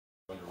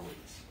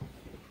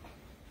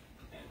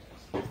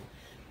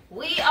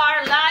We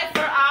are live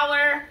for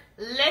our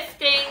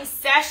lifting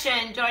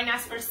session. Join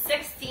us for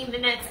 60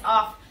 minutes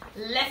of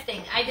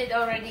lifting. I did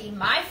already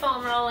my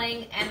foam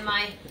rolling and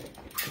my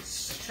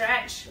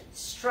stretch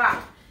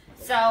strap.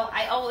 So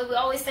we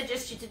always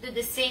suggest you to do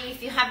the same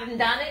if you haven't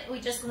done it.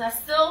 We're just gonna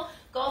still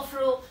go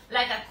through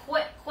like a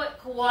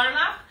quick warm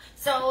up.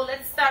 So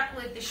let's start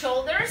with the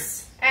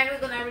shoulders and we're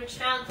gonna reach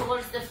down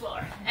towards the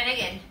floor. And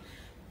again,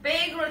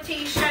 big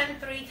rotation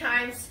 3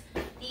 times,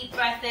 deep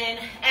breath in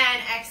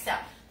and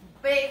exhale.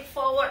 Big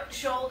forward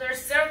shoulder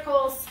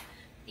circles,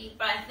 deep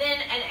breath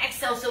in and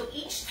exhale. So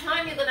each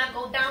time you're gonna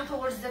go down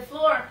towards the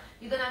floor,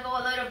 you're gonna go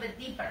a little bit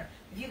deeper.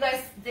 If you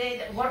guys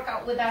did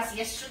workout with us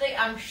yesterday,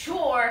 I'm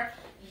sure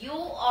you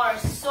are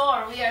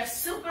sore. We are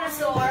super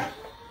sore.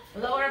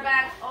 Lower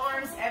back,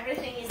 arms,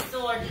 everything is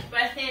sore. Deep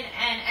breath in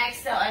and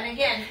exhale. And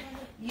again,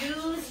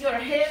 use your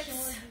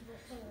hips.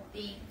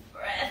 Deep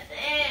breath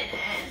in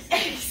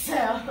and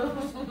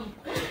exhale.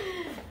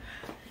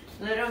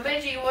 Little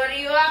Midgie, what are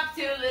you up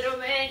to, little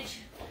Midge?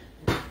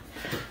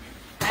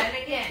 And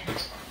again,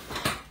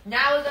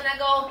 now we're gonna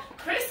go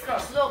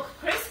crisscross. Look,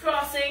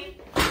 crisscrossing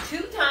 2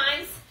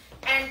 times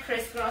and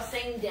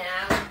crisscrossing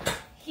down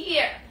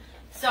here.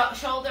 So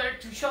shoulder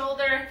to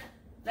shoulder.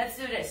 Let's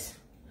do this.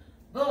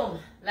 Boom,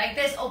 like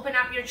this. Open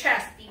up your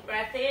chest. Deep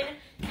breath in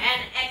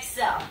and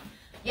exhale.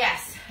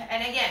 Yes,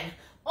 and again,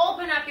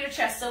 open up your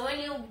chest. So when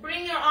you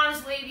bring your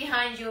arms way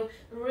behind you,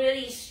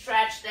 really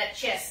stretch that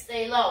chest.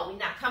 Stay low. We're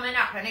not coming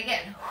up. And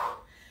again.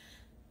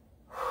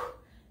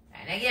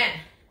 And again.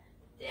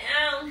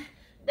 Down,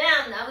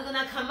 down. Now we're going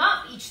to come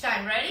up each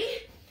time. Ready?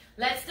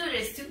 Let's do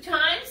this 2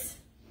 times.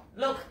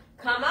 Look,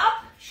 come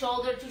up.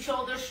 Shoulder to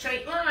shoulder,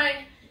 straight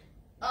line.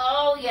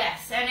 Oh,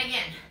 yes. And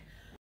again.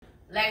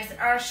 Legs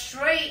are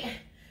straight.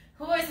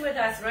 Who is with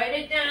us? Write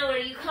it down. Where are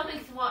you coming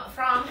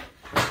from?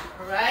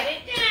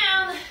 Write it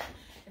down.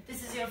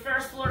 This is your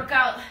first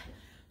workout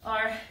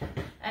or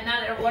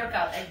another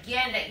workout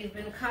again that you've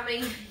been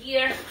coming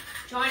here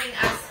joining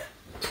us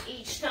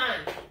each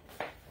time.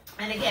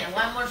 And again,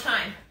 one more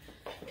time.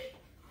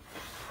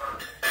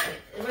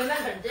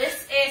 Remember,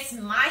 this is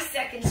my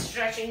second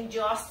stretching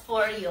just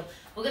for you.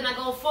 We're gonna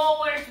go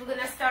forward. We're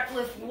gonna start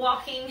with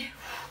walking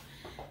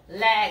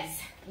legs,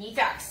 knee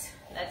tucks.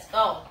 Let's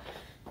go.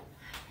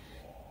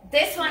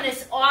 This one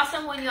is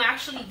awesome when you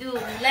actually do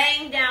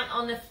laying down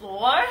on the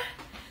floor.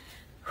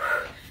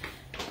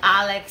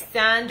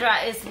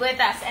 Alexandra is with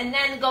us. And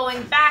then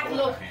going back,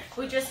 look,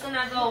 we're just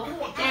gonna go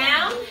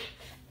down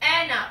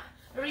and up.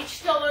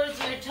 Reach towards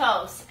your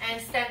toes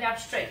and stand up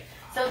straight.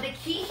 So the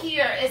key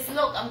here is,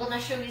 look, I'm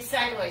gonna show you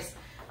sideways.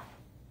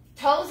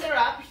 Toes are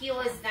up, heel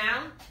is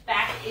down,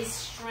 back is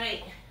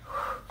straight.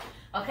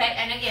 Okay,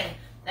 and again,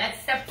 let's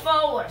step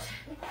forward.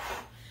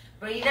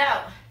 Breathe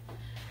out.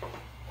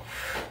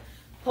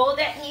 Pull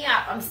that knee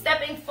up. I'm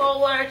stepping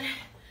forward.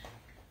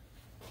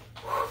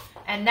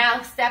 And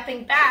now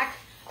stepping back,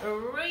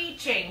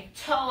 reaching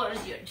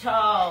towards your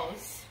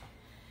toes.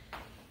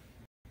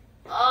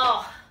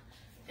 Oh,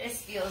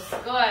 this feels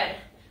good.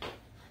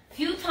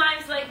 Few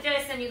times like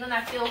this and you're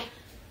gonna feel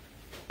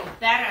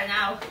better.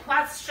 Now,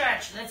 quad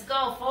stretch. Let's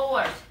go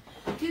forward.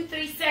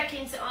 2-3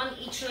 seconds on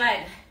each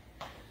leg.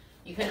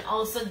 You can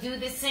also do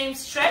the same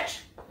stretch,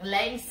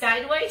 laying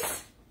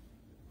sideways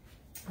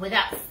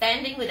without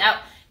standing, without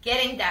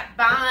getting that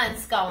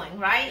balance going,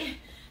 right?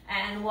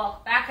 And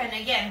walk back and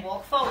again,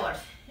 walk forward.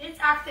 It's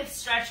active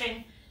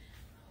stretching.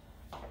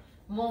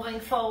 Moving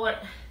forward.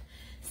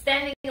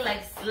 Standing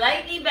legs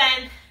slightly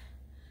bent.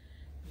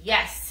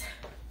 Yes.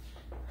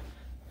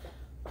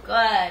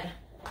 Good.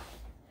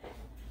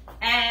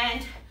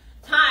 And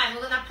time.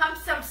 We're gonna pump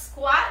some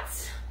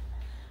squats.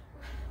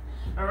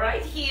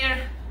 Right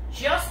here.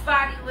 Just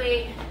body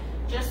weight.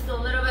 Just a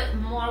little bit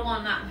more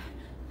warm up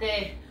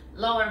the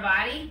lower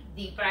body.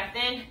 Deep breath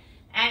in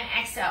and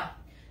exhale.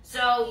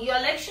 So your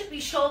legs should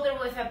be shoulder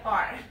width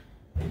apart.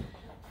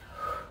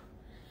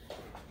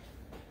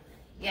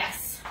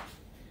 Yes.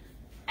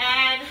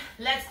 And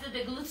let's do the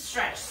glute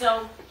stretch.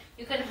 So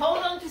you can hold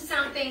on to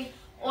something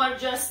or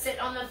just sit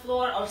on the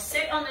floor or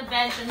sit on the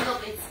bench and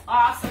look, it's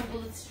awesome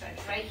glute stretch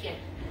right here.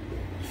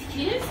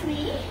 Excuse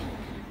me.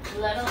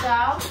 Little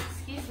dog.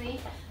 Excuse me.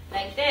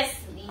 Like this.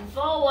 Lean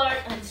forward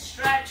and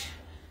stretch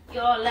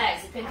your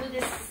legs. You can do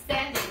this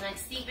standing like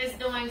Steve is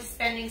doing,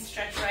 standing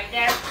stretch right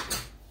there.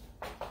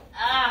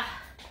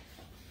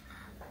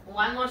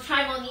 One more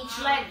time on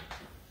each leg.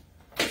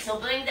 So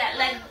bring that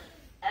leg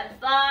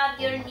above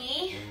your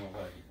knee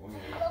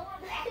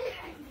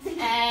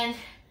and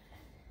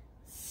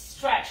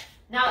stretch.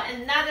 Now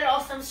another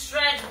awesome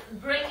stretch.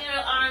 Bring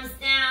your arms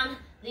down,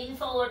 lean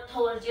forward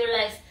towards your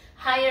legs.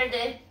 Higher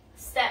the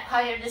step,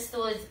 higher the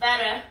stool is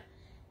better.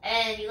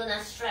 And you're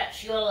gonna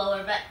stretch your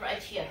lower back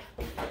right here.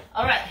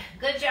 All right,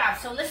 good job.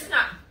 So listen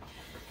up.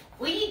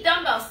 We need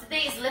dumbbells.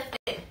 Today is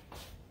lifting.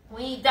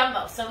 We need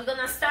dumbbells. So we're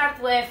gonna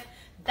start with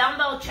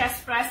dumbbell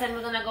chest press and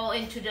we're gonna go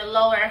into the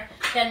lower,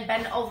 then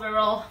bend over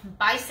row,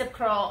 bicep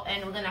curl,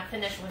 and we're gonna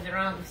finish with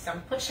around with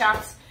some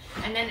push-ups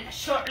and then a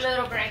short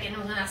little break, and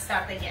we're gonna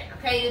start again.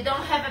 Okay, you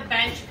don't have a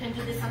bench, you can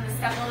do this on the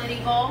stability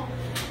ball,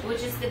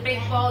 which is the big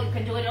ball. You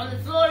can do it on the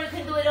floor, you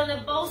can do it on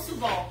the Bosu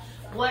ball,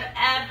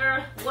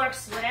 whatever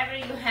works, whatever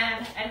you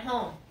have at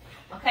home.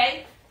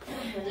 Okay,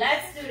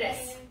 let's do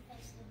this.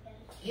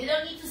 You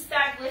don't need to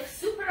start with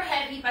super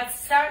heavy, but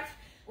start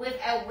with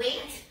a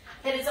weight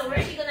that is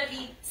already gonna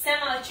be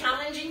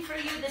semi-challenging for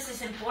you. This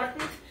is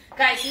important.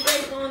 Guys, you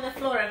guys go on the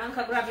floor.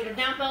 Ivanka, grab your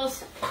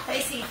dumbbells.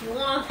 Tracy, if you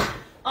want,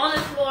 on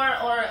the floor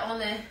or on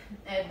the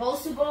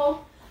Bosu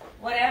ball,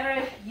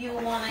 whatever you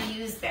want to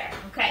use there.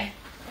 Okay,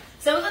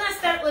 so we're going to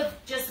start with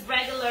just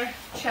regular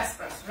chest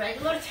press,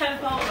 regular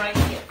tempo right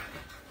here.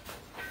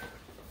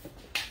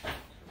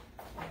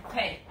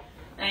 Okay,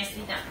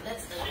 nicely done.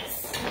 Let's do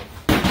this.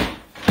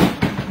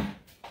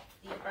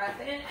 Deep breath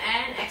in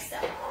and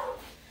exhale.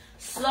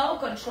 Slow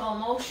control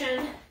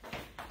motion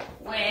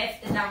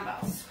with the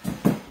dumbbells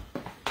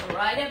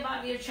right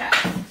above your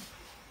chest.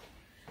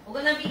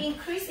 We're going to be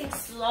increasing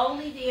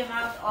slowly the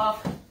amount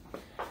of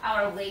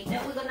our weight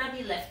that we're going to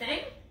be lifting.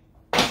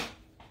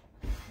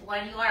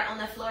 When you are on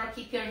the floor,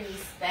 keep your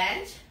knees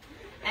bent,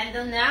 and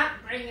do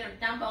not bring your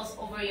dumbbells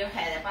over your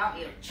head, above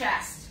your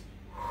chest.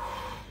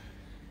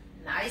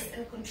 Nice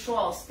and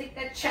controlled. Stick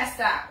that chest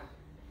out.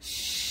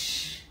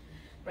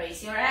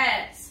 Raise your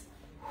hands.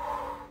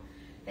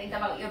 Think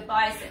about your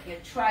bicep, your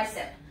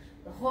tricep.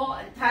 The whole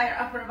entire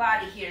upper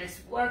body here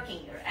is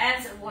working. Your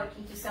hands are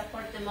working to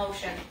support the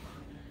motion.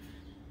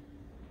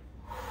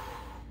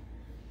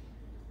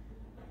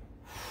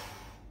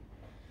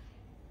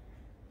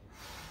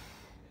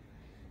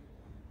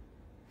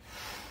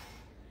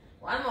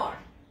 One more.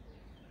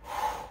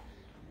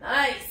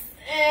 Nice.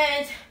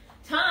 And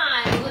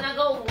time. We're gonna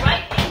go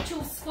right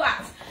into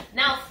squats.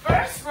 Now,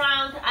 first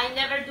round, I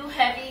never do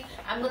heavy.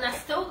 I'm gonna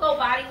still go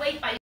body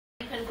weight, but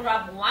you can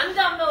grab one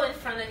dumbbell in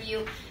front of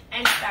you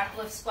and start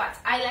with squats.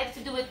 I like to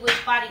do it with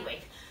body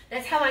weight.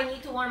 That's how I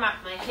need to warm up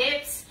my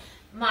hips,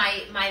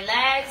 my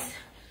legs,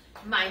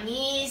 my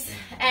knees.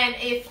 And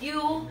if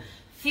you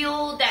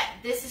feel that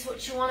this is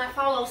what you want to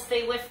follow,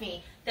 stay with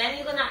me. Then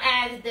you're gonna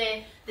add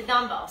the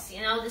dumbbells.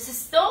 You know, this is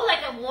still like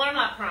a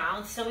warm-up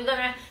round, so we're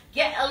gonna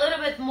get a little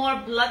bit more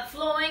blood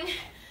flowing,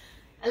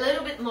 a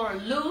little bit more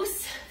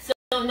loose,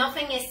 so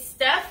nothing is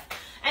stiff,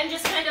 and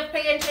just kind of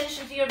pay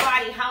attention to your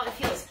body, how it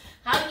feels.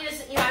 How your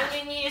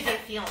knees are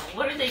feeling.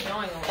 What are they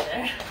doing over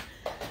there?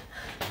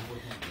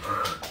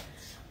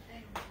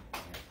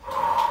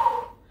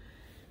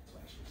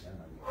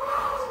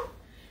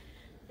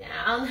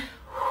 Down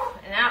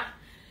and out.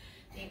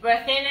 Deep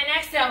breath in and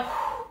exhale.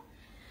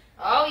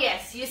 Oh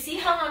yes, you see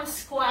how I'm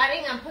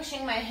squatting? I'm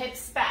pushing my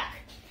hips back.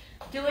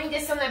 Doing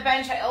this on the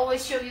bench, I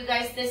always show you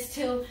guys this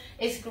too,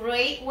 is a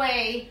great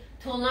way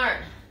to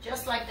learn,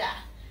 just like that.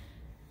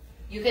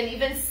 You can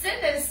even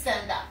sit and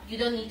stand up. You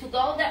don't need to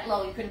go that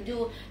low. You can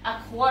do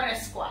a quarter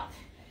squat.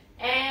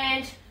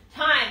 And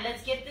time,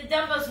 let's get the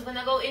dumbbells. We're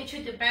gonna go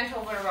into the bent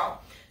over row.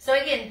 So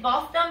again,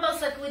 both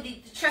dumbbells like with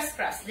the chest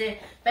press. The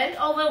bent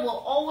over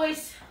will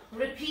always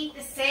repeat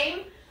the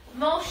same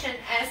motion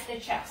as the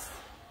chest.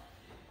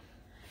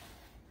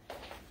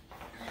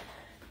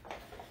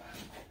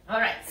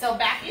 All right, so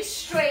back is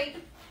straight.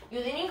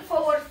 You're leaning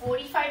forward,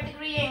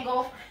 45-degree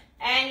angle,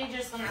 and you're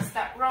just gonna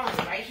start rolling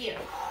right here.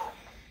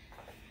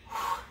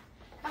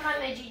 Come on,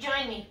 Meji,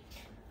 join me.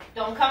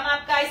 Don't come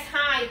up, guys,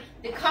 high.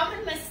 The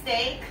common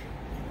mistake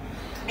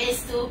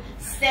is to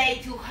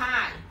stay too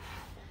high.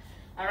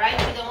 All right,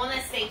 you don't want to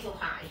stay too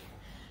high.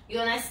 You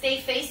want to stay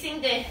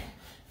facing the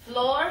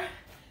floor.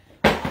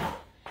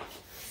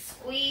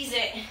 Squeeze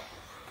it.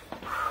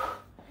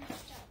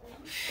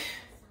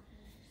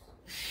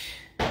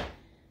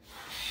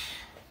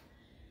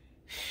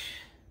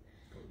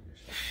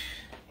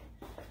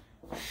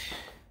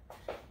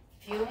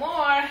 Few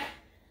more.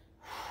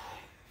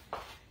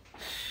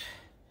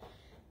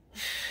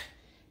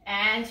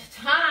 And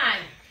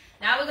time.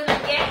 Now we're gonna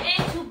get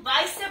into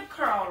bicep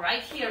curl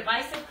right here,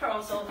 bicep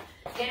curl. So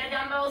get a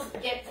dumbbells,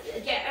 get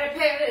a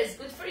pair that is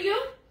good for you.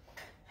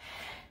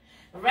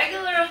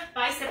 Regular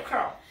bicep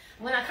curl.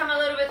 I'm gonna come a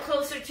little bit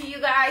closer to you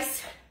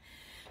guys.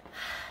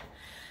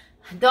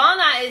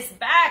 Donna is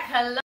back.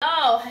 Hello.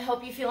 I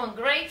hope you're feeling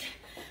great.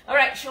 All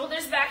right,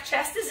 shoulders back,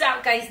 chest is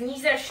out, guys.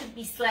 Knees should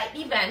be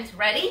slightly bent.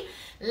 Ready?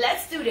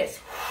 Let's do this.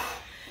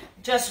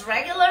 Just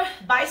regular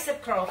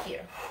bicep curl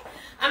here.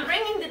 I'm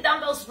bringing the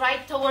dumbbells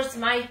right towards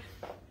my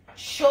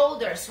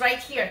shoulders, right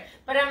here,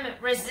 but I'm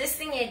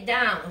resisting it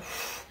down.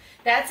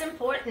 That's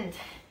important.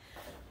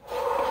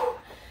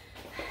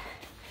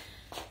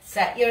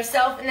 Set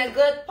yourself in a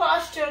good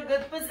posture,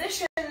 good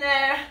position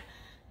there.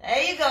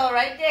 There you go,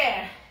 right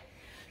there.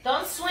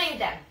 Don't swing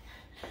them.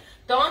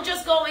 Don't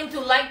just go into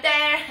like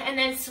there and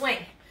then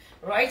swing.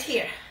 Right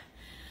here.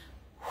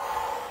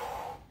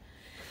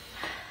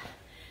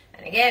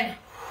 And again,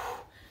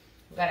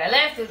 we gotta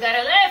lift, we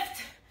gotta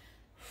lift.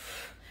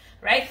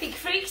 Right, Peak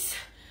Freaks?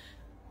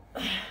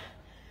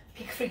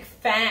 Peak Freak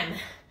fam.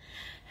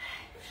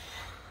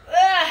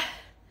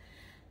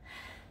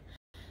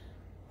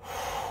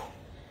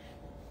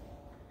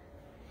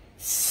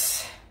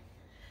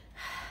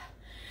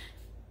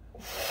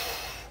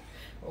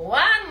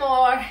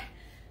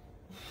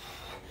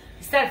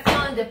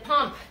 the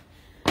pump.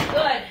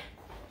 Good.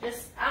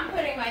 I'm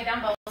putting my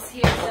dumbbells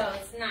here so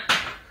it's not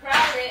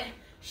crowded.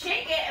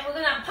 Shake it, and we're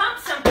gonna pump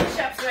some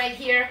push-ups right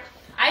here.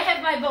 I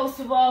have my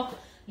Bosu ball.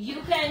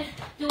 You can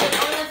do it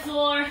on the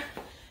floor.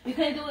 You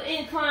can do it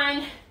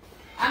incline.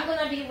 I'm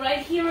gonna be right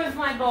here with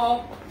my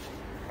ball,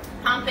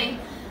 pumping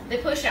the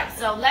push-ups.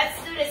 So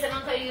let's do this.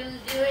 Ivanka, you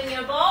doing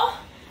your ball?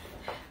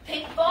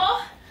 Pink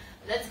ball.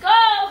 Let's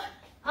go.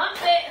 Pump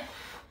it.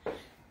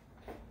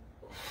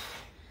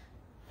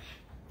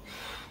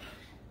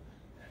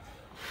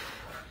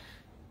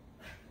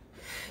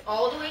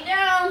 All the way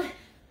down.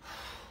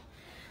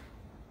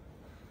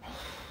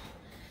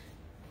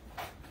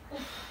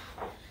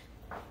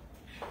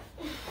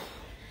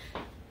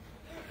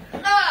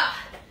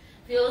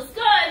 Feels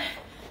good.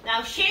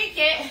 Now shake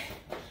it.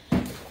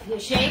 You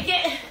shake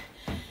it.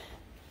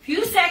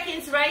 Few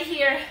seconds right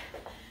here,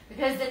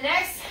 because the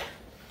next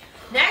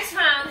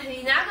round,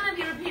 you're not going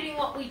to be repeating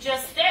what we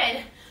just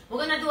did.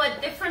 We're going to do a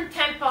different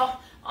tempo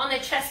on the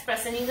chest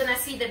press, and you're going to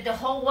see that the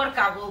whole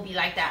workout will be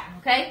like that,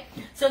 okay?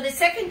 So the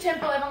second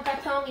tempo, Ivanka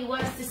told me,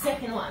 what's the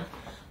second one?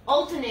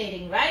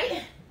 Alternating,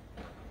 right?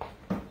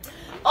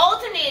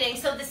 Alternating.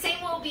 So the same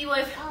will be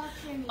with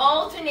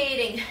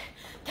alternating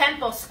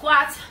tempo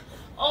squats,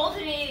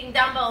 alternating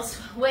dumbbells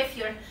with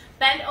your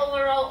bend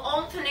over row,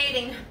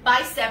 alternating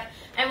bicep,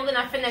 and we're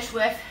gonna finish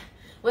with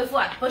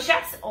what?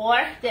 Push-ups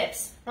or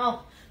dips?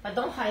 No, but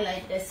don't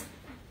highlight this.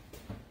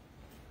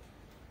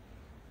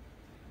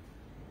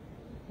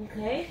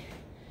 Okay,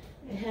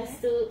 it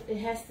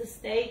has to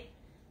stay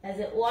as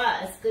it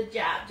was. Good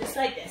job, just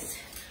like this.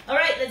 All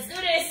right, let's do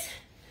this.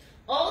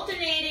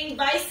 Alternating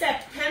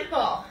bicep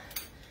tempo,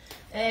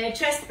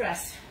 chest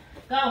press.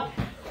 Go.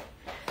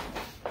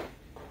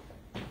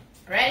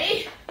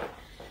 Ready?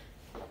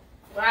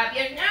 Grab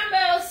your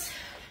dumbbells.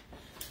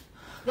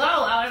 Go.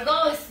 Our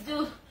goal is to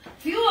do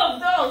few of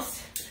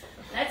those.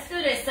 Let's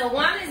do this. So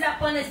one is up,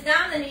 one is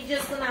down, and you're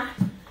just gonna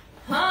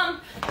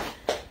pump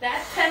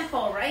that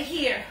tempo right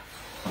here.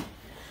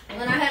 I'm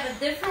gonna have a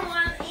different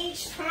one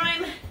each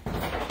time.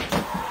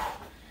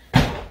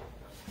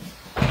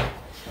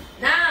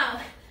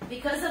 Now,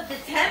 because of the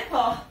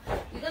tempo,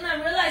 you're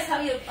gonna realize how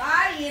your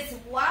body is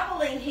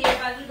wobbling here,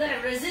 but you gotta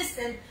resist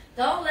and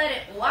don't let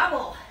it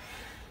wobble.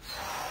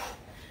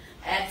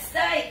 Abs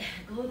tight,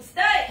 glutes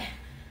tight.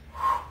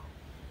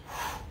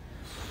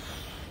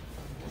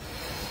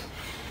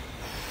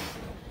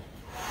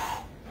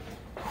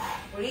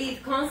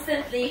 Breathe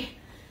constantly.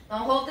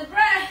 Don't hold the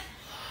breath.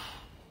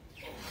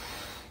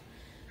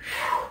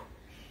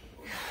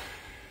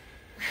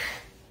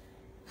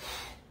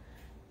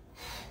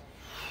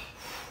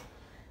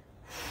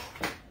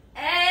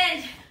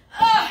 And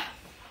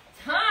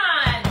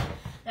time.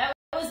 That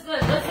was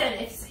good. Listen,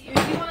 if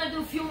you want to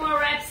do a few more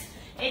reps,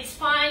 it's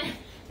fine.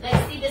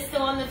 Let's see this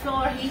still on the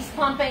floor. He's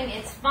pumping.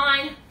 It's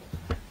fine.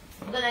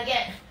 I'm gonna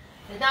get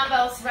the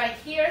dumbbells right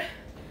here.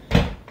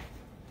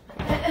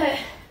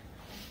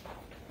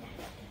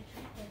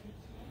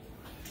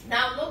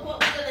 Now look what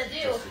we're gonna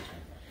do.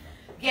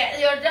 Get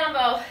your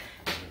dumbbell.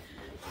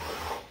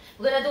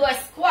 We're gonna do a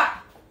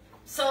squat.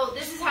 So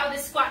this is how the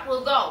squat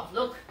will go.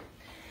 Look,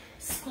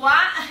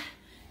 squat,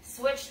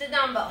 switch the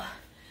dumbbell.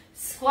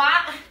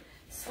 Squat,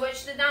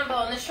 switch the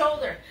dumbbell on the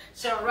shoulder.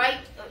 So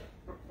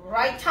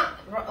right time,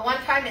 one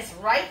time is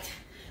right,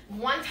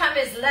 one time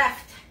is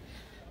left.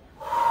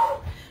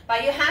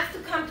 But you have to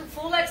come to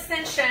full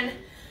extension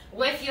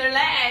with your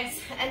legs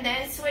and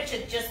then switch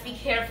it. Just be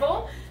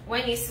careful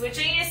when you're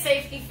switching your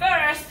safety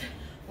first.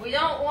 We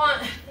don't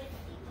want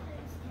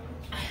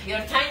your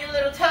tiny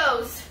little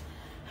toes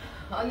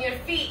on your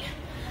feet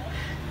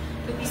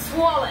to be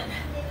swollen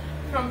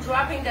from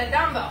dropping the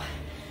dumbbell,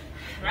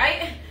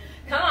 right?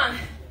 Come on,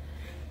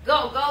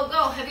 go, go,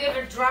 go. Have you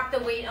ever dropped the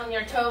weight on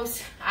your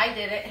toes? I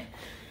did it.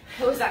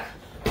 It was like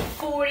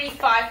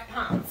 45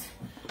 pounds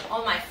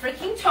on my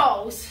freaking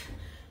toes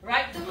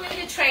right during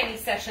the training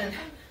session.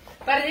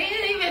 But I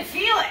didn't even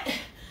feel it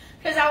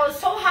because I was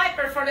so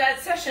hyper for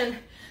that session.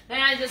 Then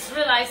I just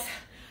realized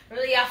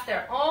really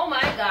after, oh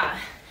my God,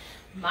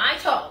 my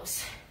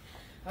toes.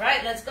 All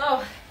right, let's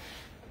go.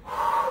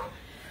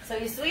 So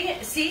you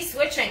see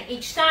switching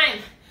each time.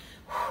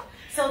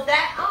 So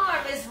that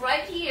arm is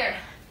right here.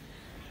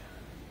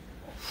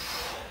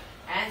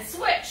 And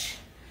switch.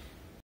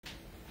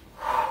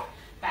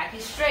 Back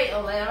is straight,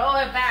 all the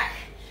lower back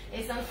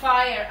is on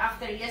fire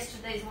after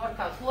yesterday's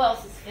workout. Who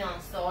else is feeling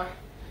sore?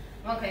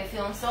 Okay,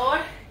 feeling sore?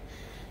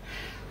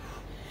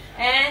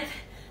 And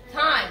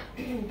time.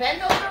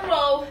 Bend over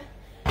row.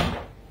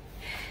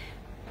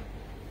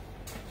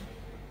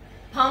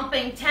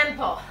 Pumping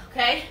tempo,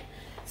 okay?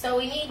 So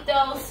we need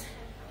those.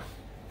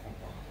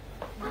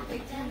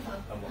 Pumping tempo.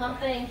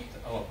 Pumping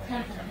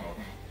tempo.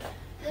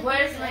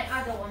 Where's my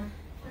other one?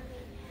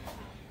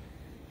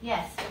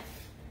 Yes.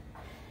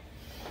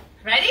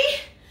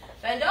 Ready?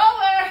 Bend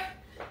over.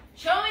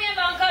 Show me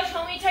Ivanka.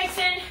 Show me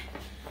Tyson.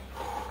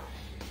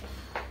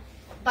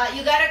 But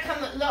you gotta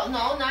come, no,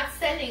 not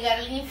standing. You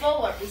gotta lean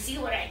forward. You see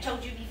what I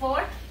told you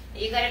before?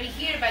 You gotta be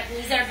here, but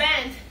knees are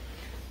bent.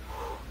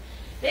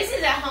 This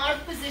is a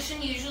hard position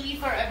position usually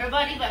for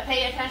everybody, but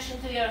pay attention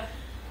to your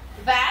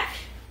back.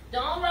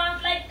 Don't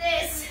run like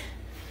this.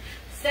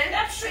 Stand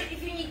up straight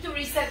if you need to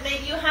reset.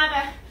 Maybe you have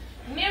a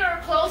mirror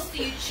close to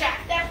you.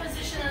 Check that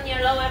position on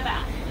your lower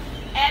back.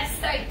 Abs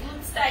tight,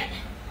 glutes tight.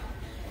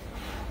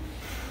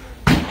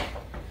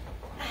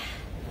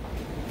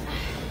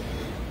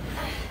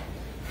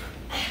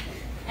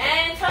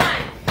 And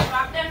time.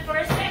 Drop them for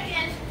a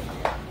second.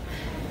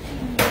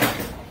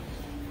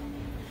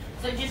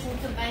 So you just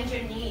need to bend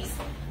your knees.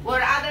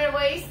 What other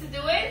ways to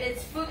do it?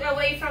 It's foot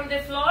away from the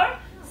floor.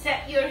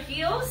 Set your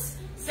heels.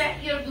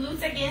 Set your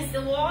glutes against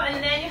the wall.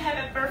 And then you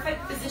have a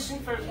perfect position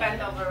for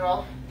bent over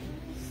roll.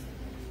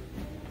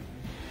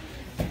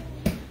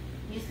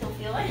 You still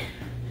feel it?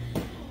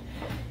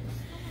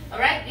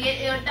 Alright, get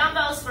your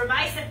dumbbells for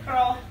bicep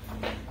curl.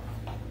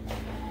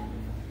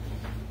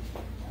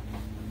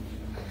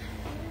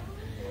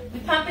 We're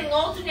pumping,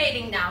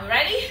 alternating now.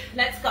 Ready?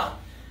 Let's go.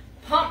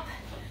 Pump,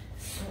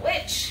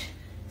 switch,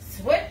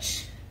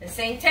 switch. The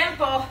same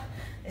tempo.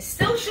 It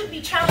still should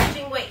be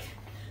challenging weight.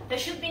 There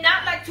should be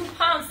not like 2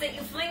 pounds that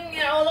you fling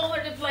it all over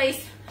the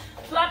place,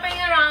 flopping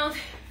around,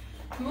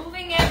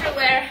 moving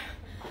everywhere.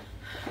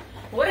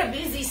 What a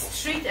busy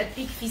street at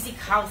Big Physique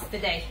House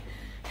today.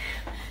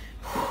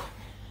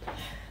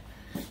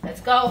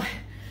 Let's go.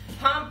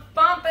 Pump,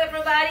 pump,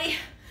 everybody.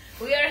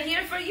 We are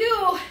here for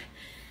you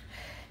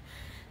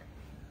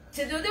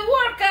to do the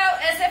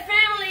workout as a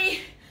family.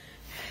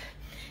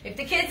 If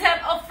the kids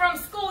have off from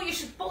school, you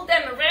should pull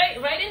them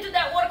right into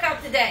that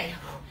workout today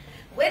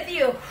with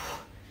you.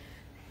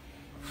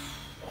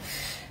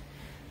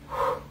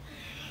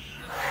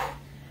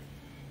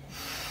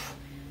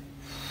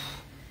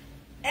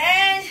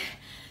 And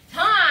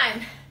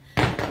time.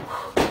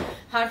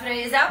 Heart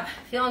rate is up.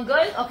 Feeling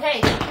good?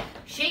 Okay.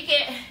 Shake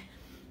it.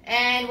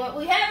 And what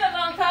we have,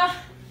 Ivanka,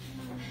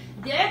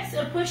 dips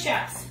or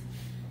push-ups?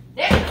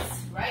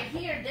 Dips. Right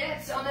here.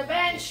 Dips on the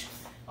bench.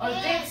 Or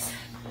dips.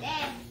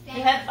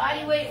 You have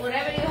body weight,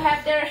 whatever you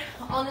have there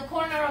on the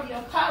corner of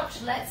your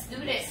couch. Let's do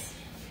this.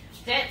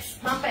 Dips.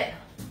 Pump it.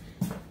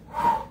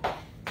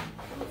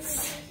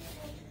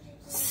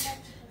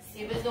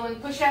 See if it's doing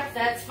push-ups.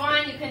 That's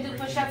fine. You can do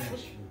push-ups.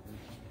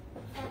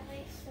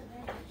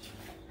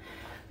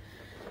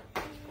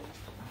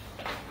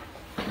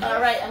 All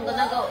right, I'm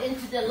gonna go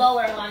into the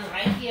lower one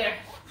right here.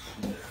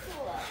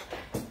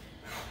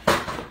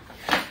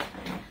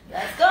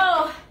 Let's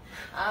go.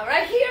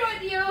 Right here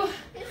with you.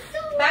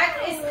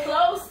 Back is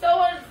close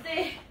towards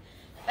the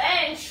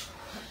bench.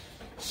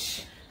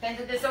 Can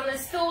do this on the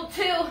stool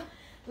too.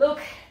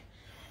 Look.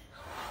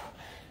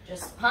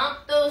 Just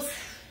pump those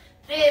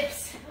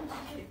dips.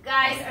 You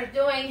guys are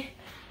doing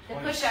the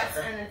push-ups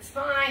and it's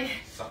fine.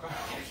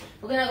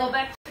 We're gonna go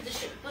back to the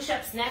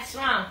push-ups next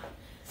round.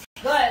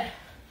 Good.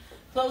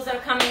 Clothes are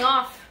coming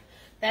off.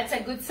 That's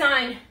a good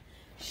sign.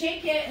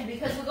 Shake it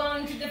because we're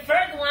going to the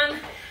third one.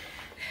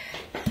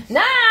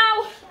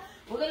 Now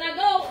we're gonna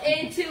go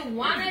into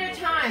one at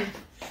a time.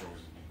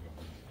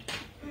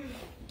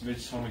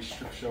 Mitch told me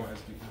strip show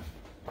has begun.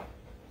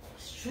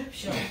 Strip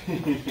show.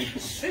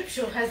 Strip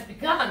show has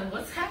begun.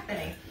 What's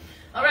happening?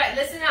 All right,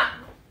 listen up.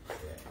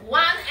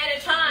 One at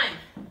a time.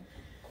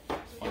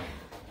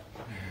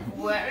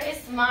 Where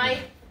is my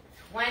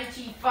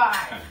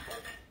 25?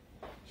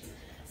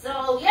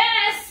 So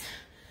yes,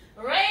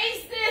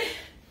 raise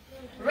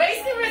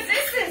the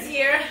resistance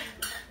here.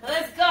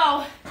 Let's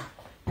go.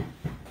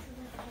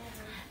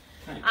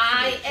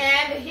 I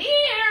am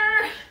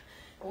here,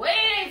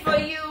 waiting for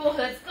you.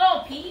 Let's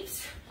go,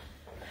 peeps.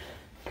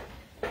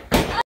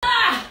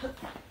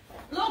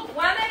 Look,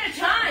 one at a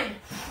time.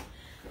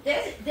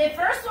 The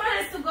first one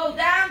has to go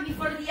down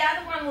before the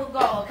other one will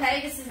go,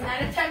 okay? This is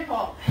not a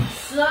tempo.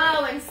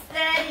 Slow and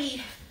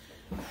steady.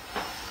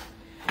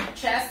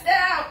 Chest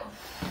out.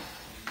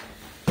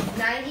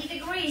 90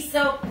 degrees.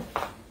 So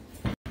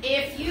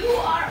if you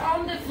are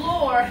on the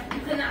floor,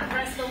 you cannot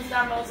press those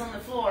dumbbells on the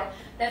floor.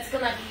 That's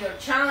going to be your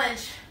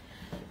challenge.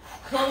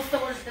 Close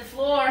towards the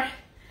floor.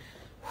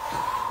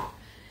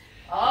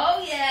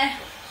 Oh, yeah.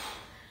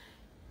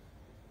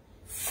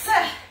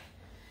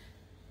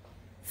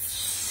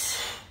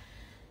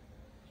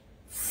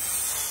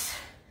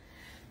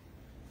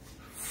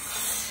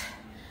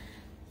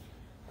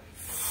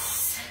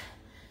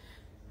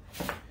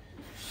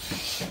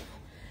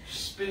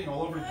 Spinning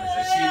all over the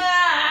place.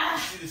 I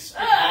see this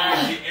spin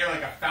going in the air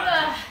like a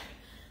fountain.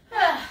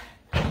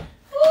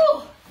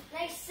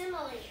 Nice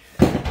simile.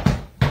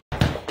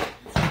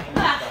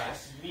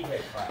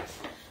 English class.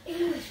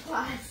 English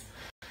class.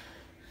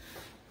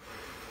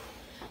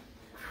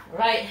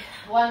 Right.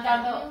 One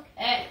dumbbell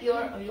at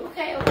your. Are you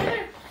okay over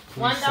there?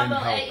 One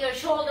dumbbell at your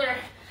shoulder.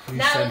 Please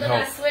now we're send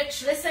gonna help.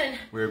 switch. Listen.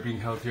 We're being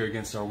held here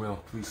against our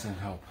will. Please send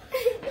help.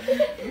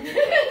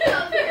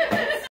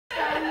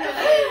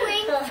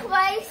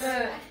 Twice.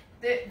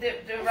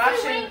 The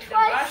Russian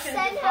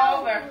took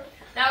over.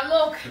 Now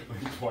look.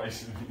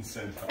 Twice it means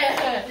send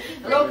help.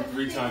 Look.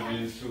 3 times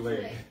it is too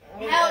late.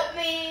 Help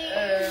me.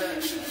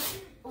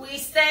 We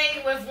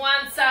stay with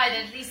one side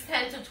at least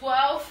 10 to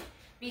 12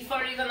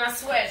 before you're gonna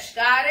switch.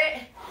 Got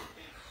it?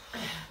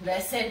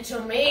 Listen to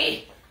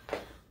me.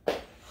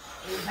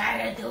 You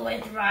better do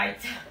it right.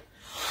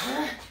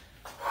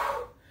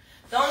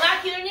 Don't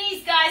lock your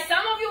knees, guys.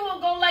 Some of you will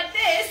go like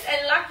this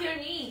and lock your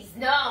knees.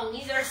 No,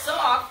 knees are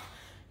soft.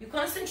 You're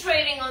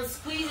concentrating on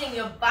squeezing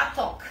your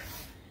buttock.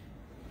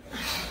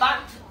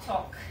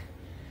 Buttock.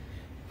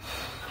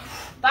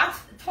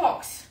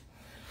 Buttocks.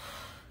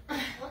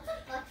 What's a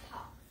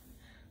buttock?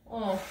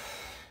 Oh,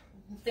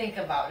 think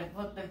about it,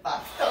 what the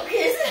buttock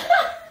is.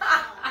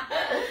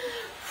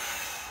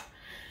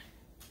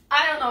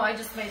 I don't know, I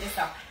just made this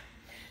up.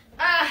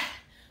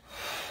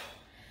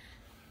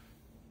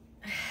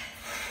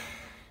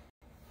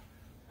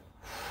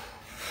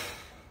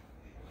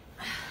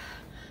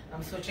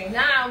 I'm switching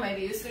now,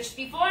 maybe you switched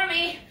before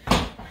me.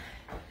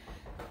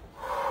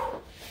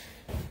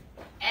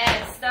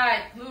 Abs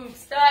tight,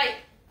 glutes tight.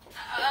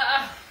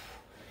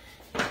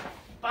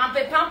 Pump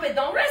it.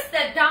 Don't rest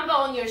that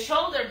dumbbell on your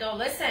shoulder though,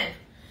 listen.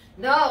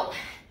 No,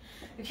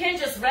 you can't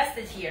just rest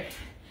it here.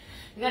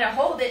 You gotta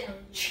hold it.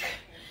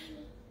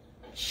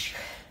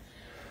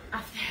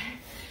 After.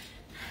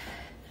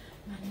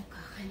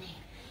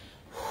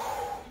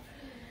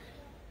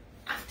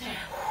 After.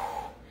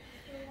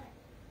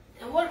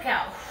 A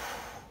workout.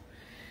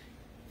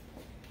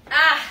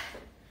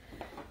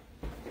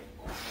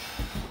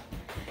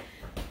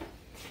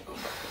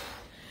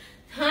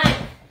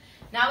 Time.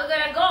 Now we're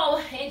gonna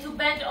go into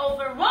bent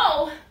over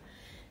row.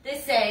 The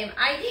same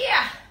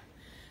idea.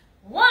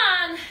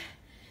 One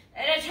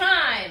at a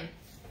time.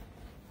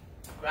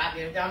 Grab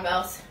your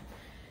dumbbells.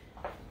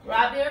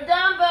 Grab your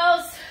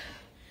dumbbells.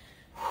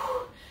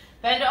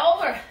 Bend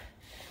over.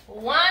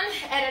 One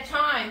at a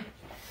time.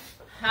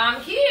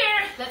 I'm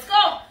here. Let's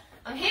go.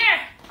 I'm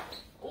here.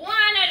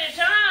 One at a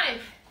time.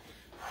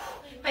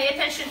 Pay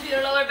attention to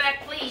your lower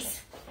back,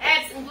 please.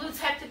 Abs and glutes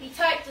have to be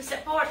tight to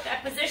support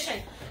that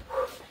position.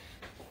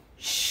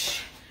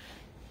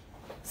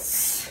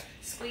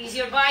 Squeeze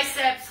your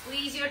biceps,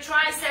 squeeze your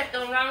tricep,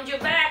 don't round your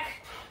back.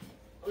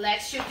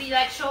 Legs should be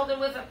like shoulder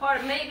width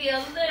apart, maybe a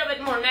little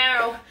bit more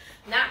narrow,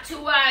 not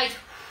too wide.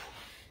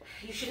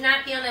 You should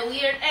not be on a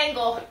weird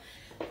angle.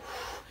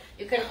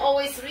 You can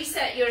always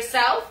reset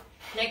yourself,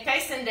 like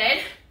Tyson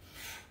did,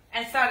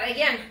 and start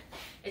again.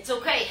 It's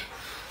okay.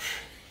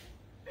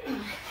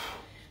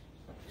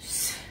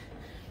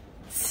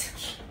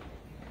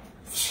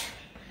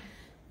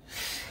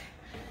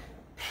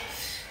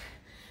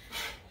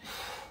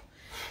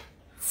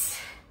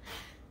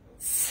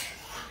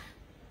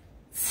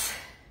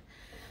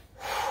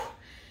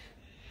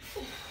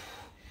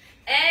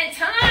 And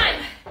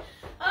time.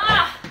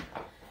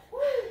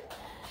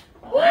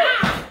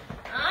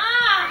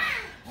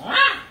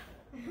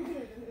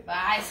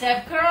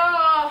 Bicep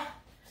curl.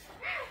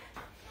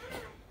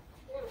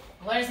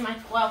 Where's my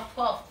 12?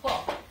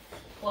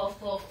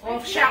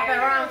 Shop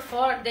around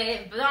for the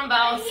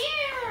dumbbells.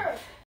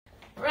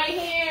 Right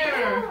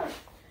here.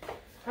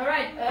 All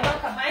right,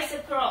 Eva,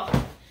 bicep curl.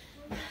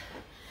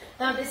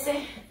 Now this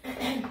is.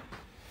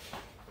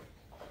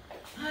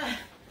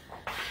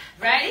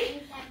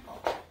 Ready?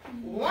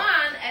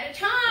 One at a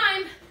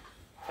time.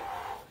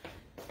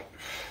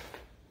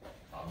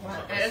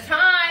 One at a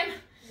time.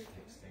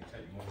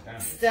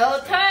 Still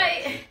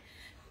tight.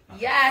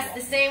 Yes,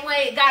 the same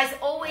way. Guys,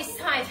 always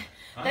tight.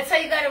 That's how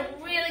you gotta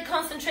really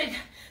concentrate.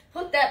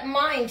 Put that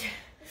mind.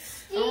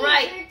 Steve,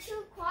 right. You're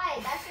too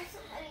quiet. That's what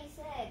somebody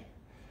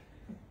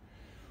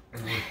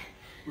said.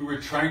 We were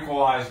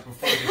tranquilized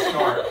before the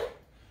start.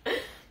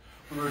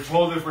 We were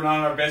told if we're not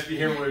on our best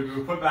behavior, we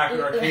were put back in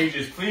our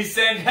cages. Please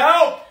send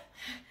help!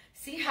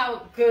 See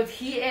how good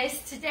he is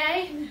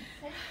today?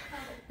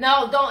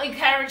 No, don't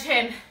encourage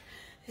him.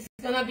 He's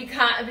gonna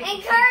become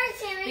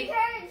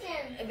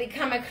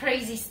become a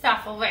crazy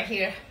stuff over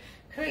here.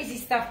 Crazy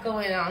stuff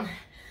going on.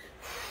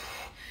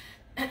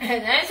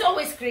 And there's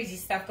always crazy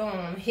stuff going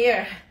on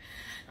here.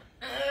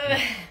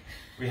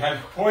 We had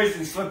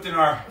poison slipped in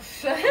our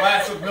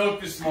glass of milk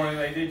this morning.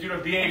 They did do a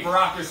B.A.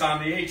 Baracus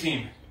on the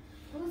A-team.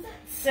 Who's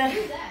that?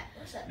 Who's that?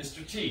 What's that?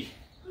 Mr. T.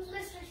 Who's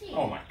Mr. T?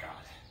 Oh my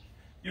God.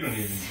 You don't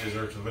even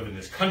deserve to live in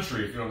this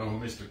country if you don't know who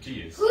Mr.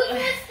 T is. Who's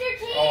Mr.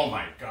 T? Oh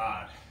my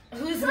God.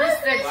 Who's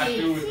Mr. Black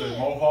T? dude with the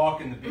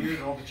mohawk and the beard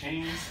and all the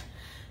chains.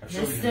 I've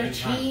showed you him many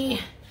Mr. times.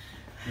 T.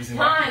 He's in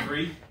Rocky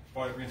 3.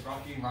 Fought against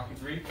Rocky in Rocky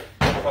 3.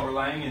 Clubber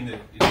Lang in the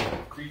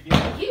Creed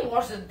game. He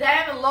watched a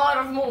damn lot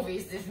of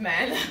movies, this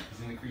man.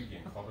 He's in the Creed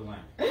game. Clubber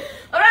Lang.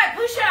 Alright,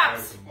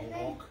 push-ups. The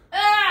mohawk,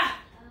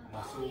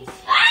 muscles.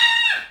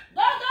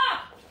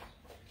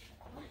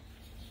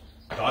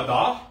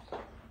 Dada?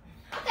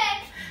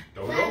 Okay.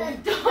 Dodo?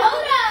 Dodo.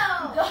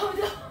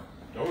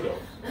 Dodo.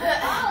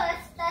 Oh,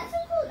 that's a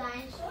cool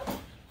dinosaur.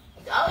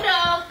 Dodo.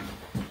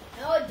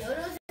 No,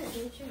 Dodo's an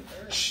ancient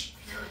bird.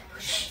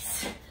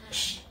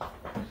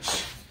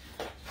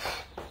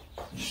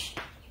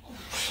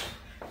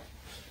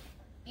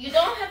 You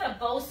don't have a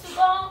Bosu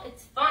ball?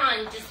 It's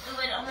fine. Just do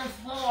it on the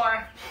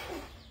floor.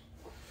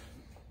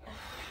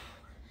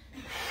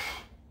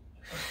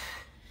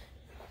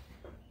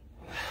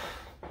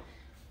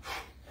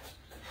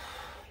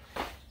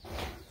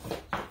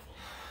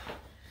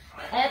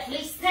 At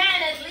least 10.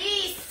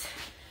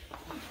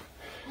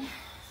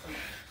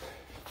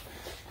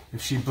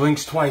 she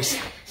blinks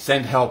twice,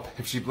 send help.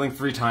 If she blinked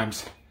 3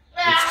 times,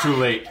 it's too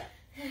late.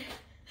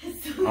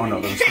 Oh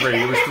no, there was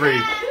 3. It was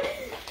 3.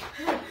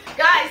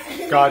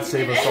 Guys, God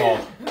save us all.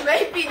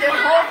 maybe the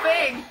whole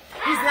thing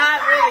is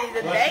not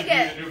really the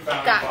Megan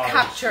got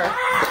captured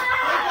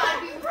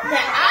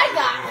that I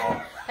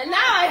got. And now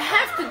I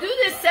have to do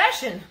this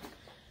session.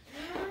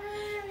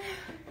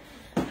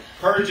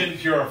 Purge and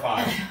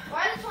purify.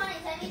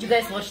 Did you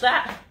guys watch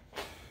that?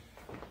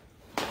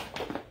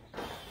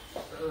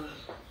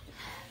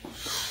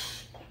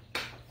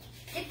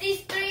 Get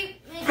these 3,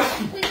 please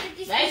get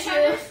these 3 Thank you.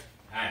 numbers.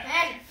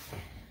 Alright.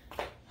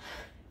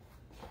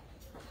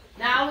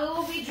 Now we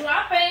will be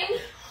dropping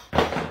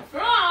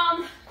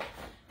from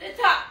the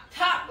top.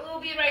 Top will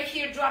be right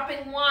here,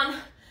 dropping 1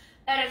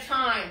 at a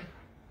time.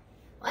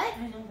 What?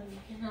 I know, but you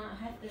cannot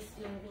have this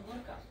during the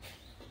workout.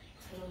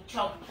 It'll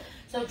choke.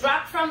 So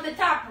drop from the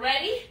top.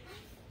 Ready?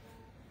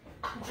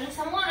 Drink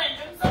some water.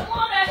 Drink some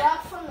water.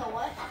 Drop from the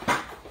what?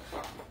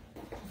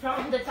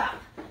 From the top.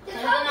 The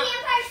I'm top of gonna- the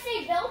Empire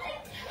State Building?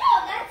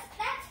 No, that's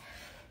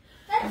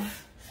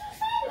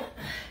suicidal.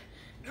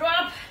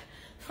 Drop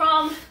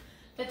from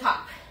the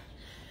top.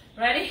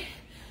 Ready?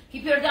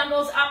 Keep your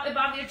dumbbells up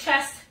above your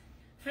chest.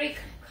 Freak,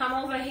 come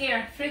over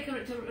here. Freak,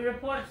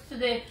 report to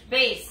the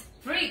base.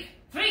 Freak,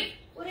 freak.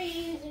 What are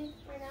you using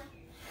right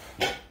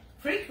now?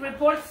 Freak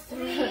reports to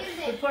What are you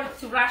using? reports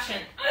to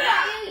Russian. What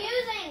are you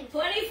using?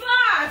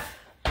 25.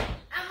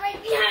 I'm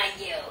right behind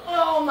you.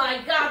 Oh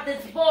my God,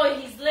 this boy,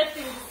 he's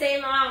lifting the same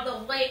amount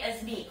of weight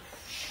as me.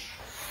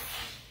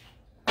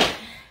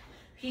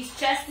 His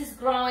chest is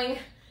growing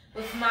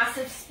with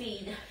massive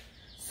speed.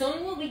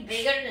 Soon will be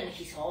bigger than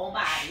his whole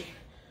body.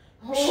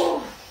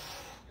 Oh.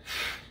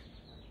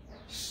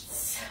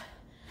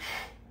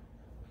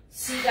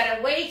 So you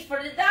gotta wait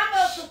for the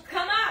dumbbell to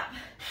come up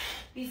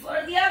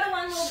before the other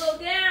one will go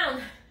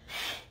down.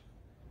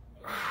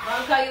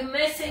 Bronca, you're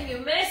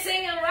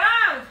missing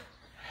around.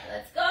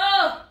 Let's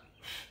go.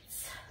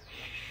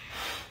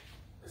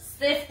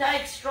 Stiff,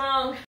 tight,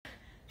 strong.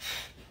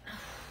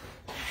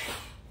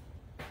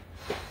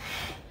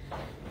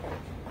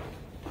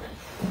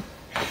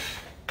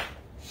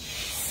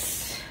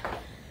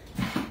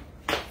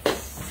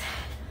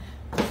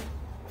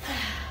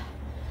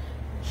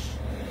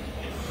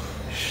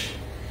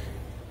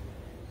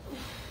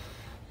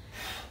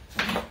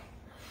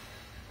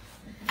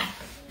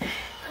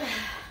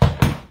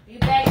 You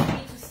begged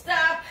me to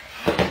stop.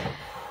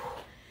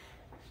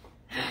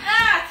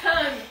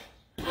 Time.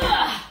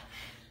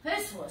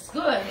 This was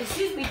good.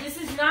 Excuse me, this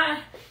is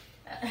not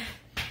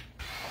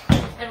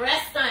a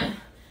rest time.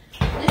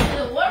 This is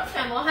a work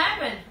time. What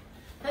happened?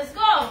 Let's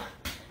go,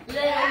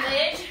 little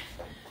Midge.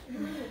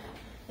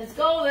 Let's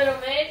go, little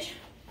Midge.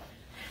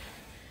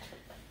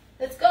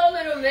 Let's go,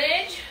 little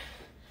Midge.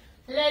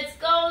 Let's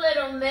go,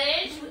 little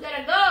Midge. We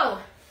gotta go.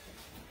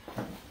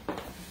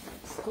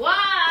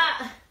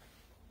 Squat.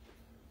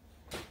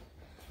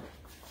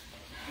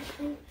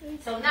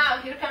 So now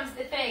here comes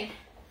the thing.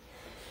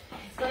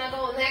 It's gonna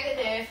go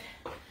negative.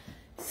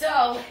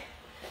 So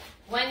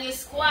when you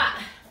squat,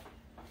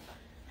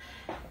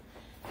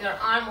 your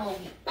arm will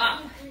be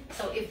up.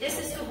 So if this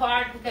is too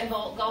hard, you can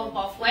go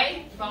both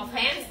way, both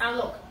hands, and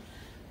look.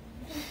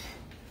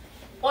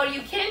 Or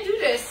you can do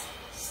this.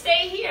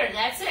 Stay here.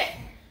 That's it.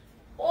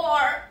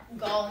 Or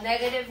go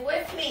negative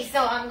with me.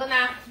 So I'm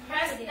gonna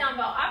press the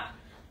dumbbell up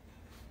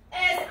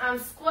as I'm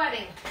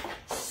squatting.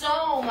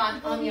 So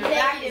much on your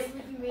back is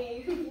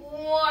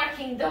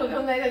working. Don't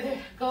go negative.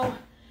 Go.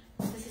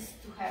 This is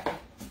too heavy.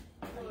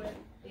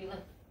 Even.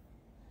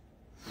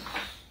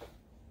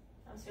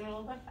 I'm still a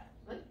little bit back.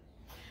 Good.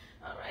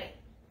 All right.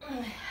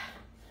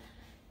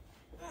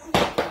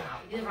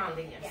 You're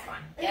rounding. It's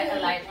fine. Get a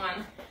light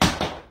one.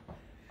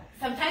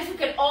 Sometimes you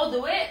can all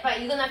do it, but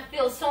you're gonna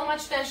feel so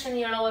much tension in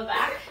your lower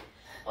back,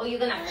 or you're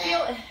gonna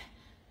feel it.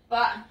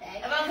 But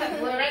okay,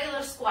 do a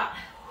regular squat.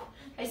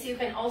 Okay, so you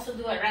can also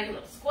do a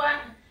regular squat.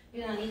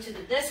 You're gonna need to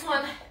do this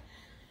one.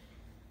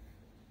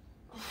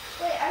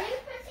 Wait, are you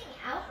pressing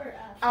out or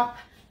up? Up,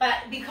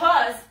 but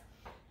because,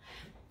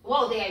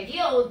 well, the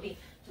ideal would be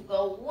to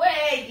go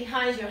way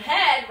behind your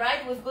head,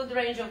 right, with good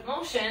range of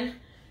motion.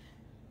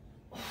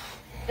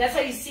 That's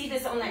how you see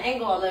this on the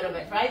angle a little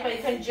bit, right? But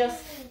you can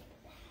just,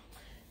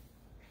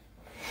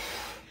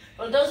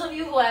 for those of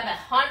you who have a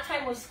hard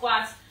time with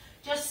squats,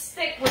 just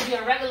stick with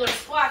your regular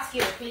squats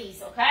here,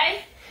 please,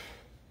 okay?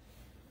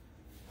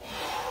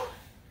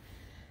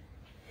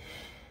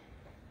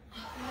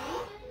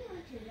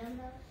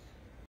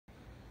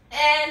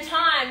 And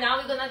time. Now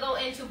we're gonna go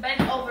into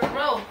bent over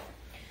row.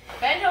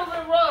 Bent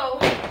over row.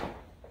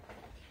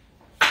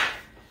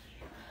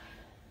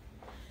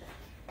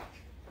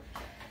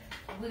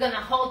 We're gonna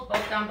hold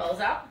both dumbbells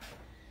up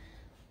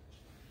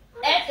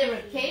at the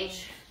rib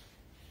cage.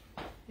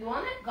 You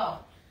want it? Go.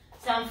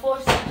 So I'm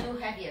forced to do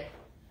heavier.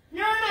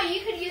 No,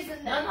 you could use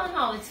them.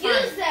 No, it's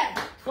fine. Use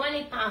them.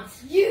 20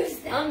 pounds. Use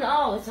them. Oh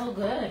no, it's all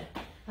good.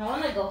 I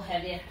want to go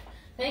heavier.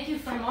 Thank you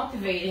for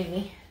motivating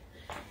me.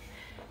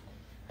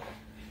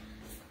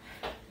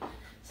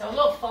 So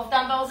look, both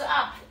dumbbells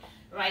up.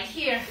 Right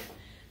here.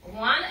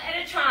 One at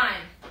a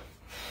time.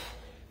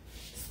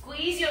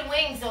 Squeeze your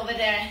wings over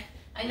there.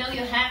 I know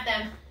you have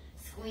them.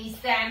 Squeeze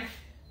them.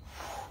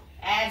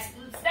 Abs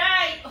glutes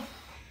tight.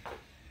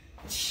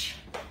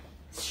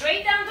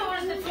 Straight down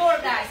towards the floor,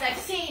 guys. I've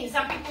seen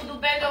some people do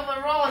bend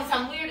over row on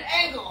some weird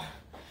angle.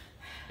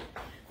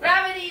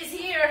 Gravity is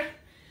here.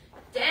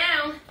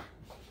 Down.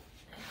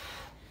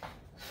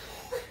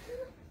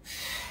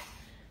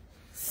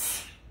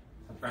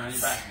 Round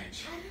your back,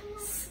 Mitch.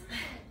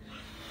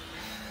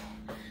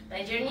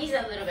 Bend your knees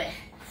a little bit.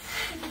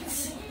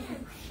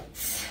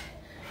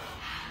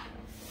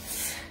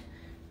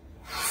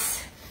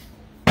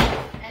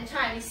 And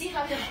time. You see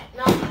how to...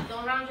 No,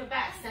 don't round your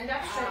back. Stand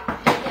up straight.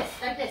 Like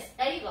this. Like this.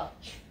 There you go.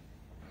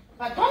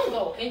 But don't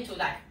go into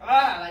like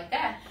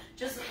that.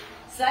 Just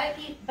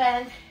slightly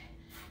bend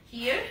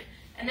here.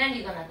 And then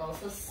you're going to go.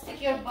 So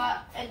stick your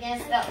butt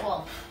against that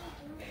wall.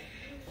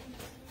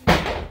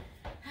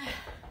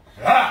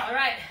 All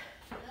right.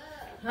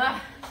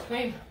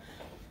 Scream.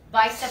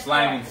 Bicep.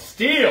 Slamming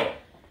steel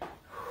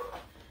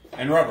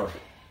and rubber.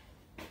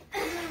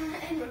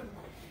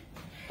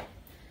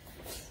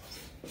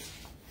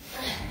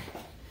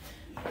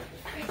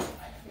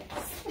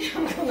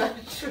 I'm gonna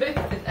trip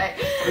today.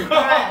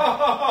 Right.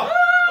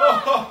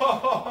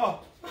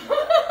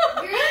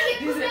 You're gonna get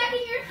put back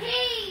in your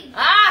cage.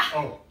 Ah!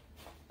 Oh,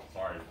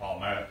 sorry, Paul.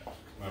 My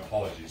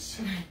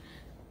apologies.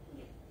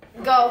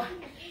 Go.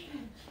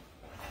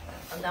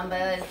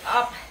 Dumbbell is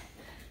up.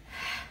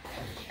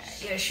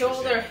 Your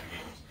shoulder.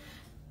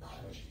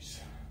 Apologies.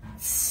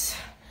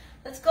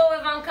 Let's go,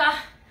 Ivanka.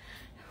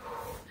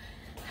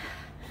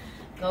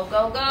 Go,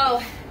 go,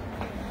 go.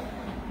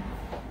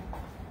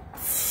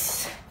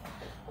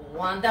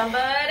 One dumbbell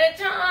at a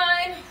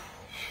time.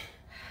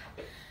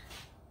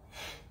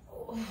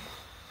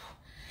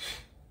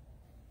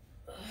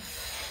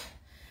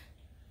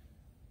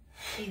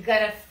 You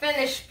gotta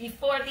finish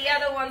before the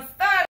other one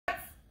starts.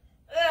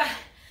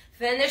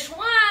 Finish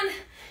one,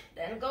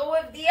 then go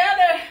with the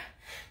other.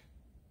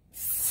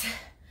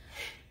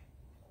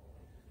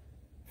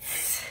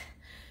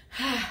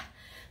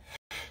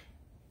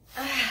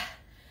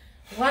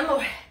 One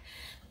more.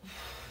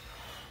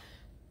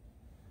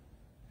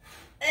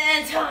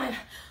 And time.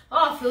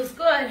 Oh, feels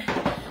good.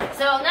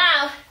 So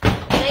now,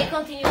 they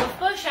continue with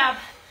push-up.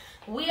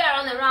 We are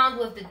on the round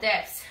with the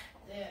dips.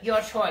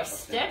 Your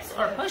choice. Dips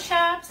or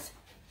push-ups?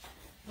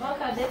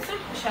 Welcome, dips or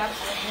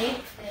push-ups with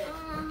me.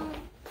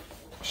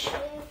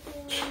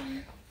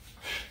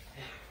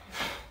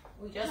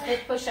 We just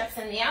did push-ups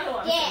in the other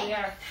one, so we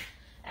are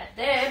at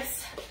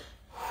dips.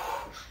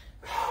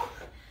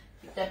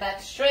 Keep the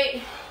back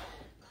straight.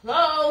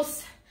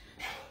 Close.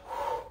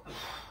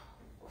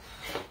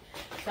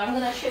 So I'm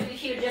gonna shift you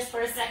here just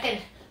for a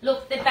second.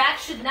 Look, the back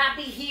should not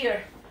be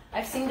here.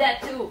 I've seen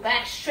that too.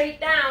 Back straight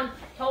down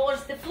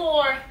towards the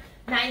floor.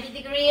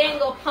 90-degree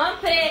angle.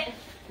 Pump it.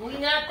 We're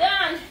not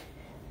done.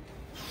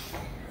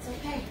 It's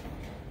okay.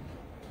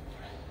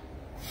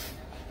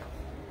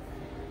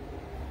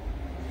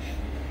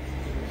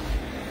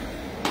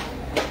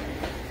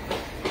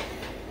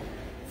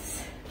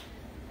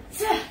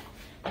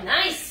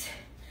 Nice.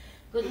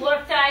 Good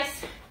work, guys.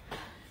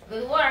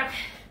 Good work.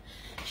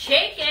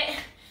 Shake it.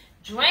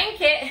 Drink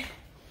it.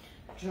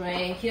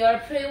 Drink your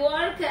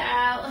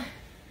pre-workout.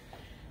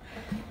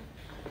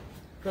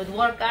 Good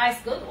work, guys.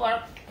 Good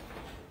work.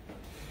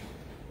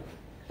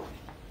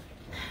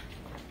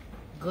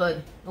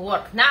 Good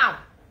work. Now,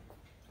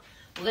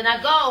 we're going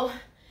to go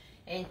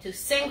into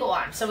single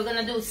arm. So we're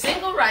going to do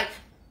single right.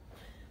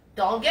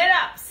 Don't get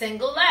up.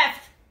 Single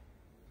left.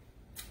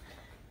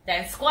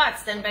 Then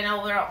squats. Then bend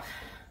over row.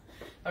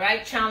 All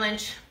right,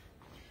 challenge.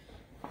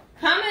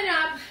 Coming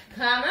up.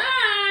 Come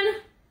on.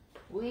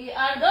 We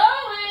are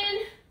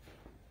going.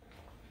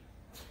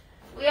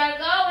 We are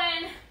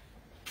going.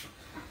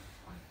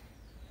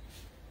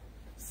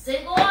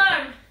 Single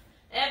arm.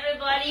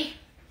 Everybody.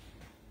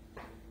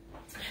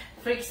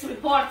 Freaks,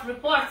 report,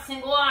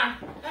 single arm.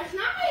 That's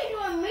not how you do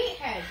a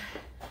meathead.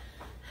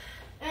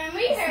 And a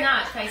meathead. It's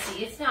not,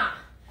 Casey, it's not.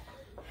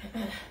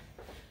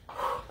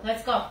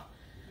 Let's go.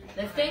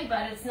 Lifting,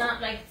 but it's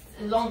not like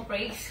long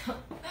breaks.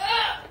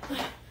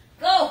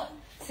 Go.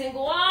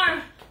 Single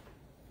arm.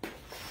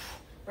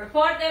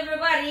 Report,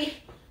 everybody.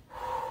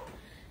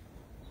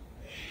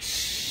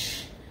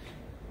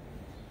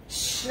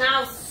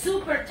 Now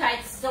super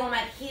tight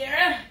stomach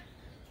here.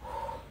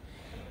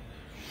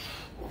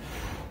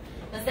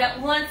 Because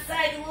that one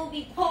side will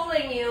be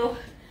pulling you.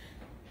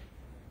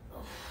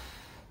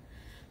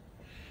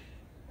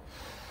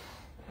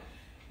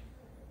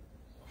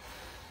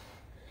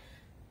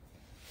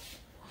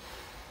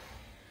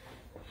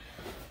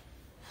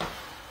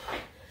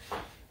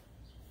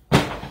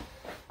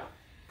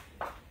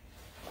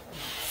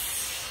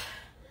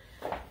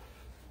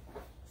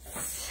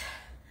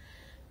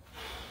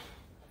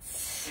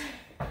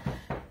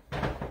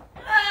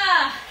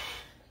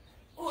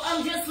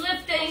 I'm just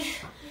lifting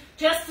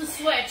just to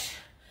switch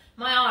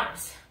my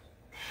arms.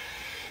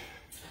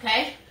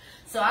 Okay?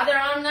 So other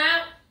arm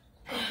now.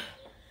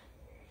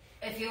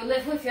 If you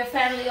live with your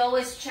family,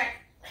 always check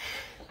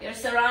your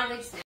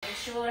surroundings. Make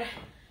sure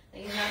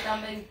that you're not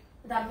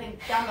dumping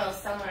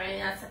dumbbells somewhere and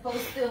you're not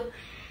supposed to.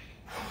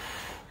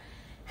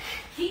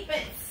 Keep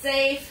it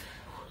safe.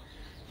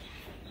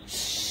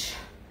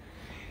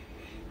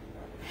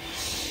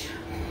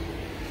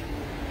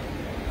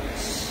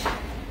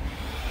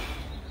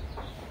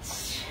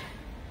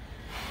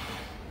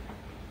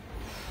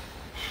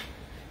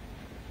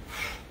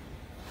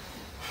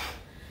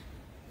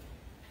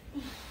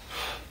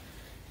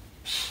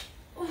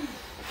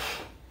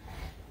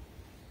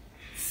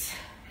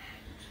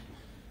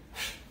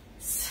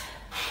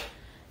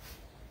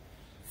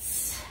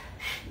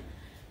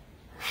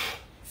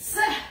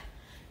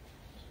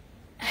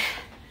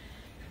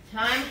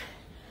 Time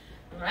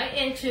right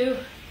into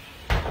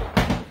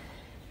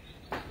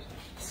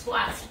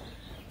squats.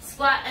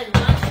 Squat and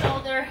one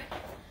shoulder.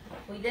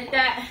 We did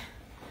that.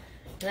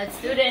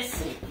 Let's do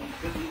this.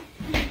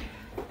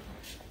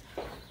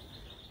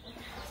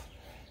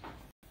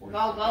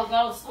 Go, go,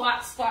 go.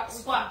 Squat, squat,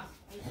 squat.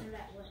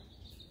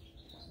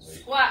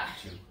 Squat.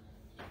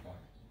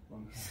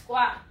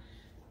 Squat.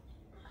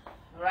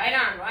 Right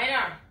arm, right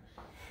arm.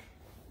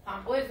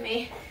 Pump with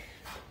me.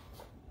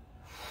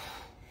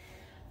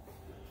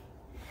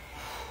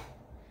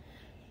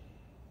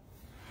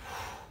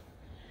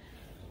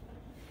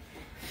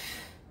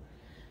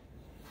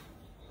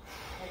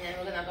 And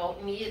then we're gonna go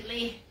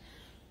immediately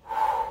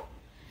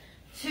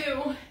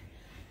to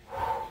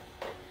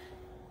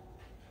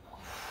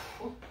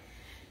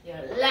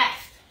your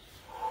left.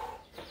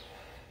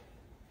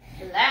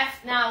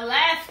 Left, now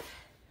left.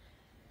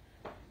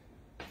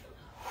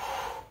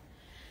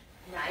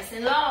 Nice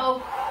and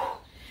low.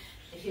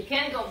 If you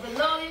can go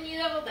below the knee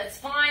level, that's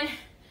fine.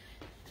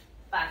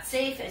 But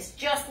safe is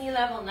just knee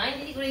level,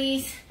 90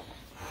 degrees.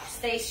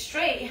 Stay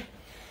straight.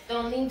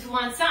 Don't lean to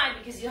one side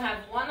because you have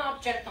one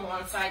object on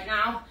one side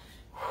now.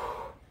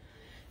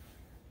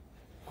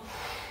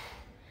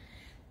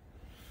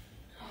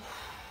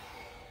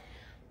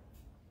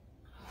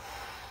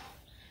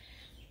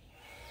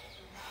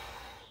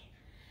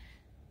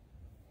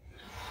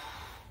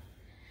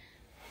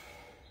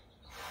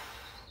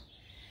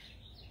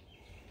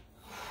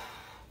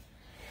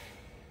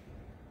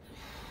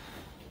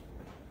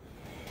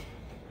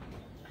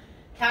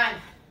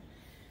 Time.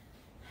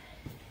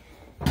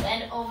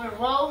 Bend over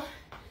row.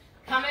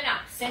 Coming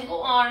up.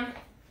 Single arm.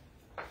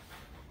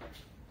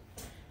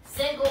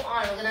 Single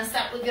arm. We're going to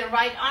start with your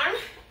right arm.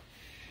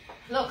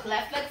 Look,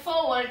 left leg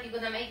forward. You're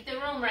going to make the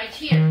room right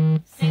here.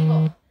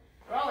 Single.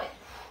 Row it.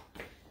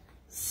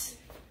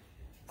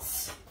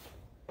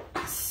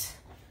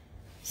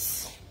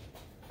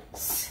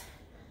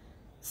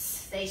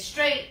 Stay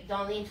straight.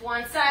 Don't lean to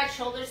one side.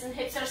 Shoulders and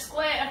hips are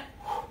square.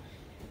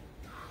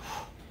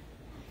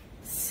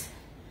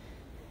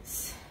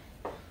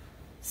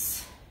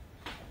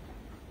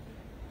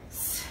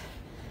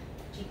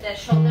 Keep that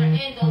shoulder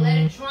in. Don't let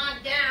it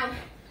drop down.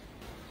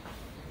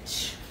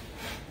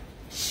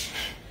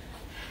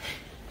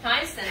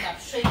 Time. Stand up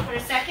straight for a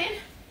second.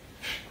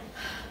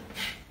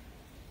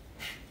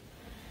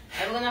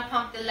 And we're going to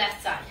pump the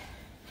left side.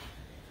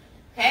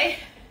 Okay?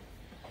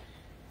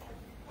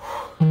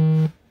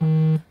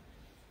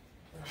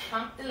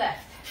 Pump the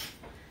left.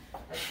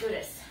 Let's do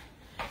this.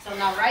 So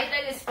now right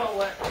leg is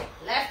forward.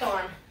 Left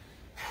arm.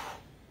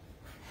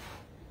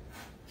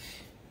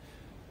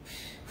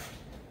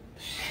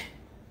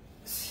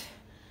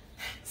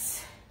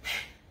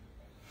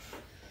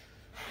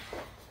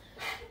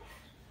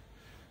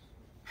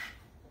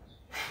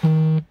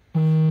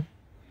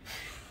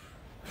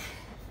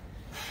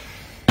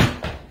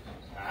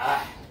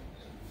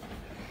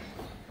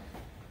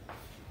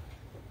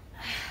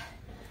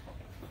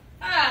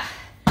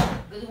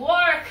 Good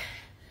work.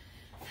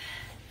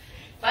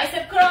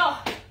 Bicep curl.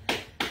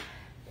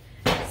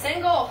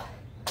 Single.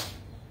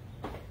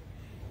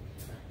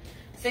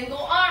 Single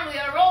arm. We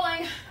are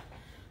rolling.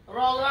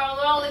 Roll, roll,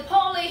 roly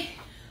poly.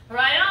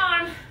 Right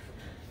arm.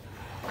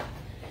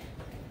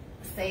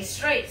 Stay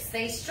straight.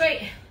 Stay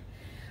straight.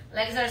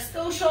 Legs are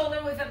still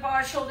shoulder width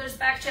apart. Shoulders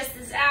back. Chest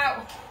is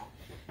out.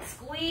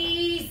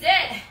 Squeeze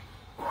it.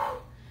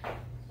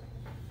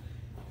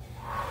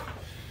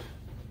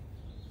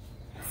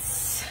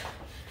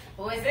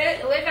 Who is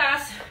it? With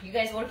us? You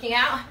guys working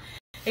out?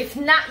 If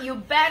not, you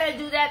better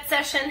do that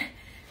session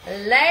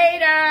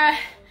later.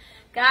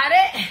 Got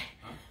it?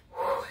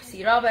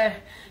 See Robert,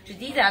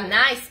 Judita,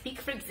 nice. Peak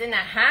freaks in the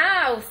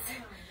house.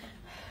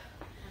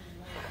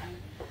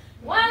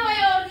 One way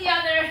or the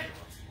other.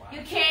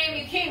 You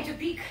came to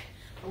peak.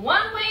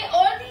 One way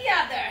or the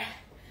other.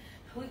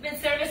 We've been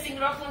servicing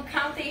Rockland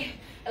County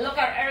and look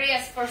our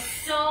areas for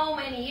so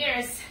many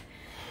years.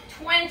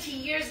 20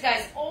 years,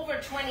 guys.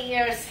 Over 20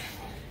 years.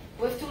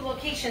 With 2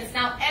 locations.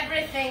 Now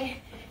everything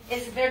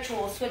is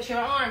virtual. Switch your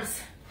arms.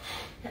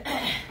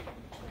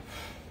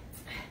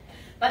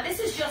 But this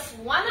is just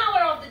 1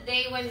 hour of the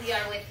day when we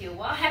are with you.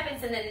 What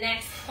happens in the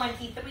next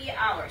 23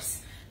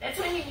 hours? That's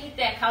when you need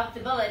the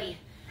accountability.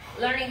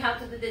 Learning how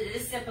to do the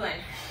discipline.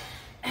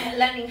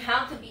 Learning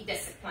how to be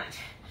disciplined.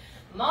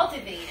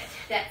 Motivated.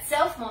 That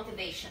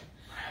self-motivation.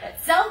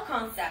 That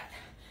self-concept.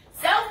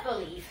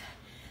 self-belief.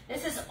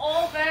 This is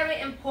all very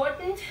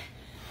important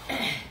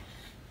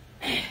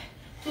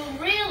to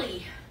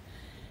really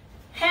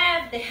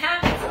have the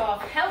habits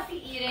of healthy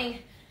eating,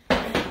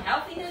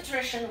 healthy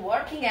nutrition,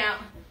 working out.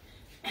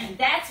 And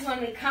that's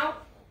when we come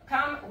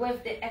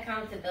with the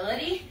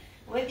accountability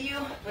with you,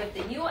 with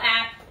the new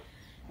app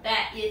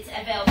that is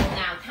available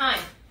now, Time.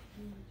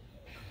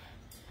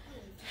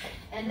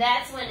 And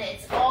that's when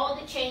it's all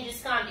the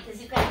changes come,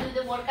 because you can do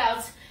the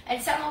workouts,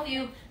 and some of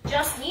you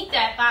just need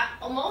that,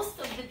 but most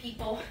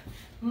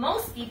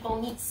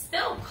people need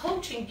still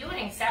coaching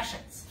during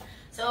sessions.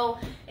 So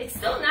it's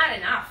still not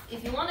enough.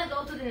 If you want to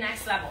go to the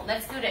next level,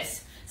 let's do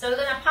this. So we're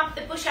gonna pump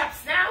the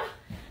push-ups now.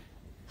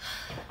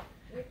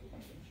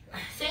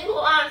 Single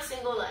arm,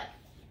 single leg.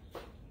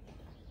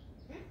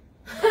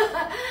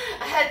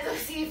 I had to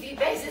see if he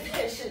pays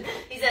attention.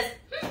 He says,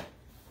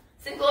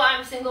 single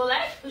arm, single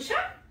leg, push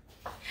up.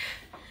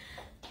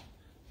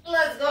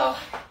 Let's go.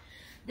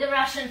 The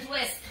Russian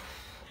twist.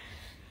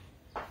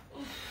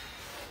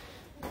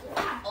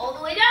 All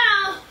the way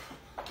down.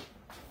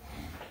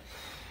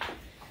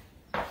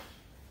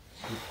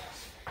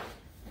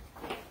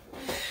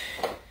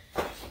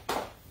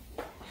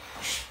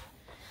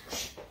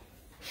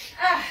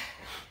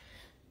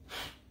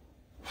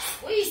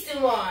 Squeeze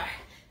some more.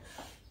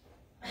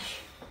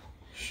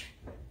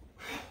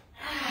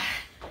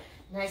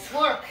 Nice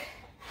work.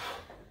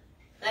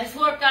 Nice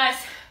work, guys.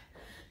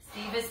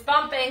 Steve is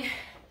pumping.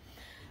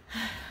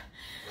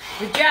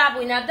 Good job,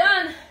 we're not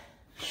done.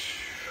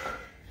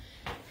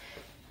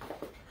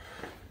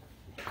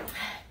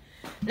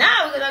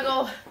 Now we're gonna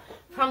go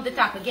from the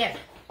top again.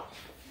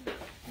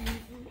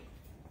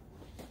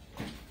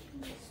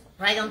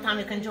 Right on time,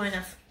 you can join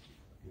us.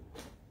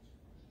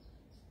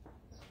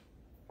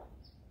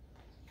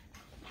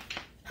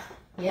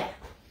 Yeah,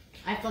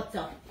 I thought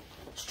so.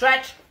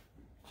 Stretch.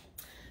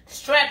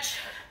 Stretch.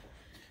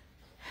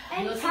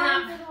 And Loosen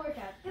time up. for the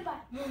workout.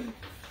 Goodbye.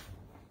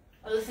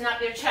 Loosen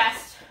up your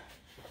chest.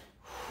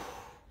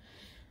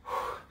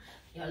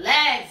 Your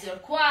legs, your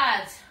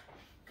quads.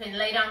 You can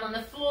lay down on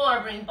the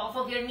floor. Bring both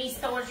of your knees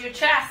towards your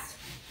chest.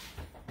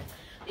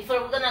 Before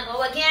we're gonna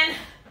go again,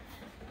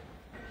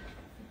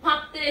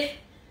 pump the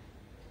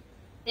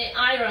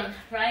iron,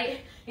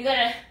 right? You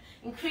gotta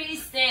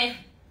increase the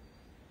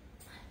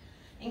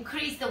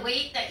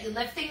weight that you're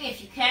lifting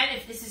if you can.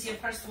 If this is your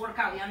first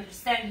workout, we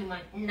understand you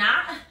might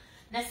not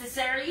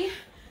necessarily,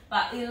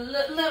 but we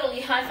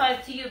literally high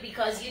five to you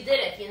because you did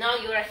it. You know,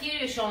 you are here,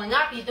 you're showing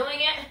up, you're doing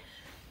it.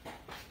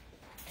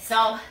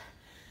 So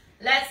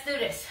let's do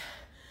this.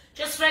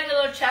 Just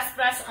regular chest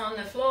press on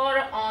the floor,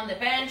 on the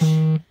bench.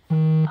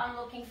 I'm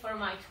looking for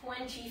my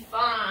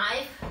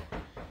 25.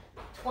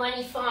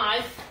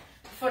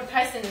 Before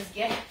Tyson is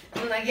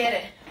I'm gonna get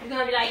it. You're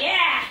gonna be like,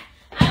 yeah,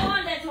 I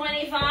want that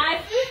 25.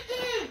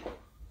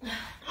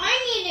 I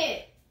need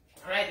it.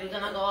 All right, we're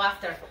gonna go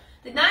after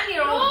the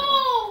 9-year-old.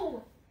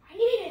 No, I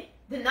need it.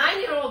 The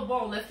 9-year-old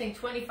boy lifting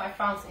 25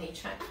 pounds in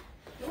each hand.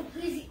 No,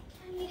 please.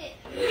 I need it.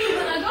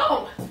 You're gonna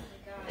go. Oh my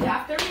God.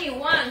 After me,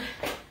 1,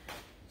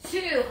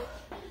 2,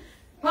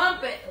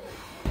 pump it.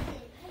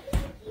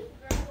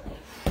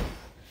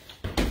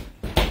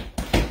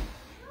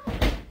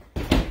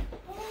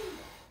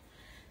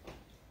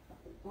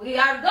 We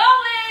are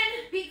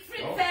going, Peak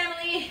Fit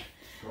family.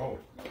 Go.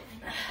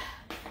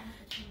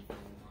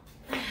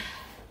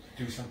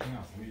 Do something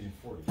else. I'm using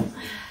 40.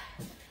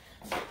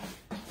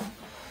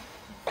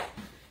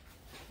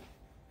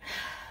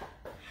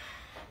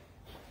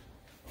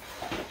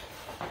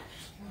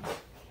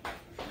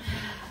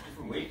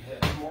 Different weight,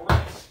 more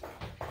reps.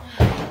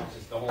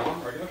 Just double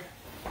arm, regular.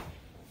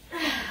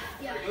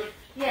 Yeah.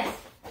 Yes.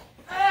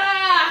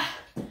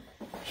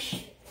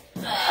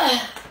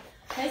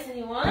 Tyson,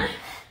 you want it?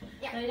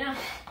 Yeah. Lay down.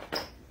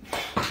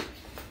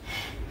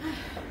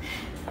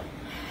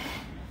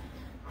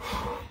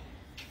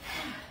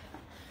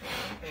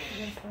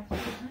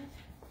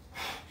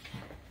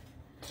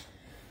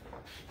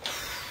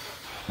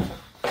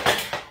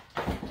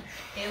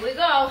 Here we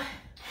go.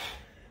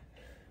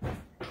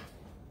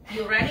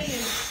 You ready? You're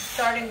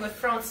starting with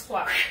front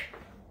squat.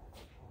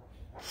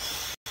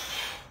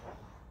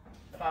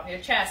 Above your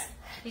chest.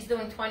 He's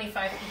doing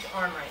 25 each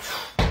arm right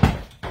now.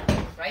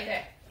 Right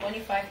there.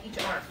 25 each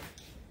arm.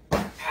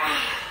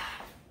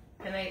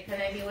 Can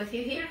I be with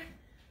you here?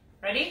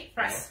 Ready?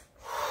 Press.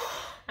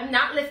 I'm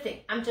not lifting.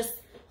 I'm just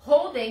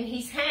holding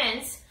his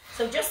hands.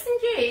 So just in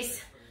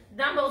case,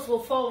 dumbbells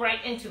will fall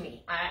right into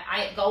me.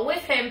 I go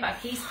with him, but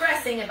he's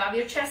pressing above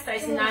your chest,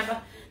 Tyson, not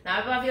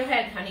above your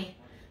head, honey.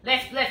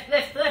 Lift, lift,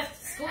 lift, lift.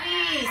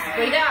 Squeeze.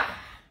 Breathe out.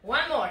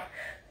 One more.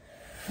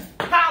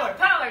 Power,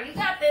 power. You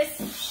got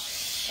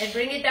this. And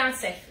bring it down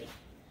safely.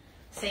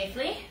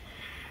 Safely.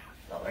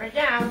 Lower it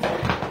down.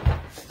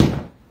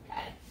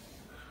 Okay.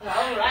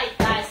 All right,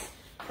 guys.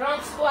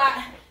 Front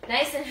squat.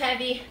 Nice and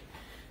heavy.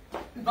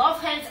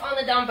 Both hands on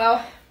the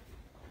dumbbell.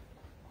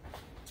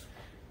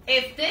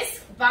 If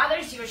this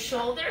bothers your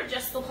shoulder,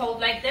 just to hold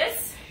like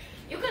this,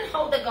 you can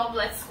hold the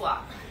goblet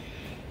squat.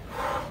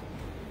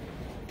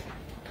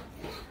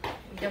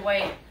 Either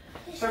way,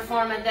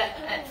 perform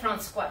at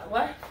front squat.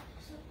 What?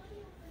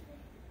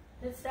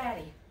 It's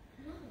Daddy.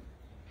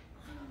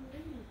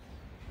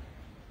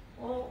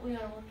 Well, we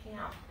are working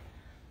out.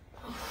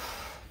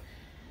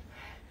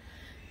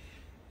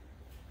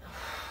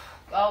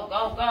 Go,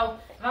 go, go.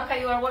 Ivanka,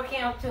 you are working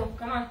out too.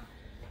 Come on.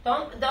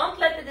 Don't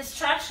let the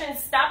distractions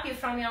stop you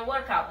from your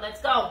workout.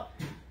 Let's go.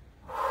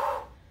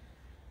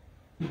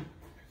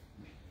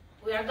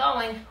 We are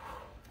going.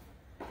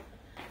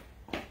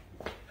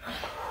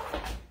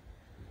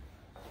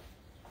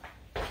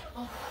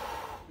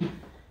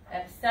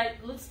 Abs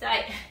tight, glutes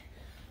tight.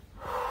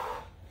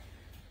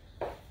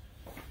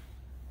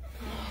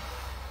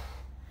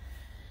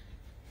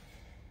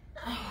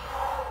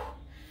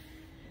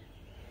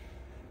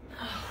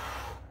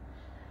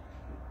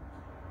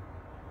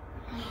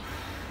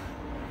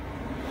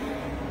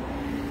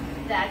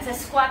 That's a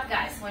squat,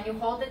 guys. When you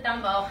hold the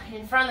dumbbell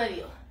in front of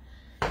you.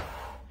 I've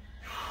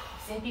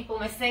seen people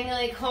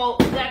mistakenly call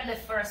deadlift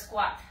for a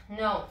squat.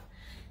 No,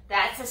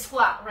 that's a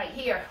squat right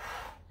here.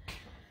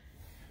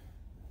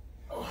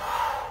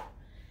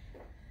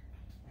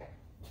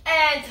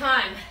 And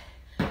time.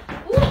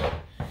 Woo.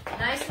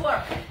 Nice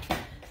work.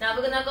 Now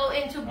we're gonna go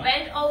into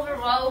bent over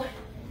row,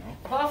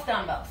 both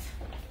dumbbells.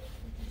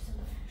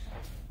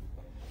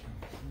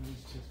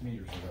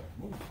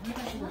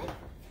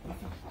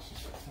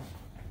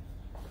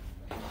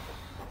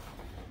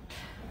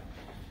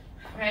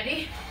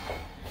 Ready?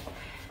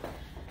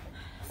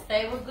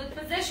 Stay with good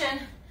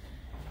position.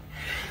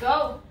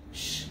 Go.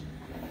 Shh.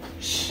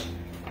 Shh.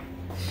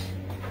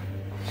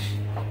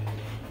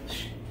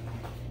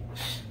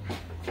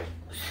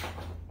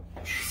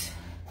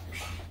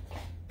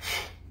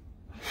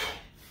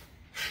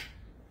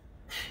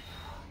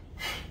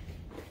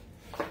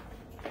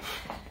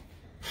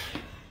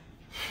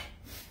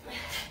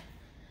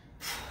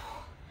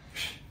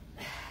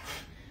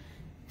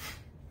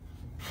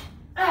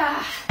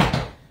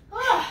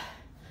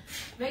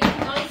 Making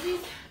noises?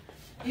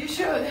 You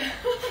should.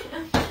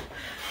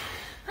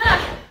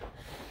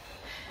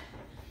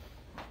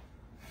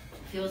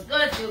 Feels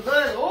good, feel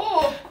good.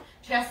 Oh,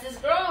 chest is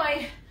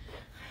growing.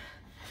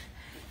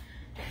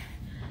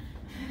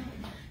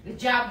 Good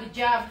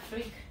job,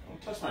 freak.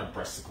 Don't touch my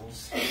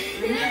breasticles.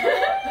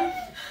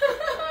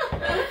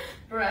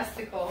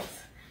 Breasticles.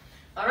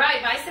 All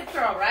right, bicep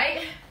curl,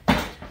 right?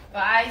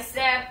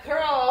 Bicep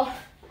curl.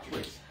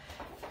 Wait.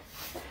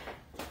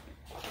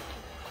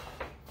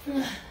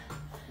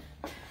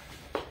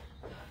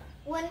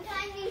 One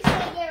time you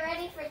said get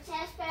ready for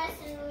chest press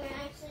and we were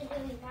actually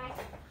doing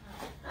bicep.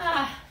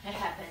 It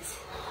happens.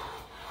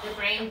 The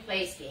brain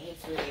plays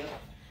games with you.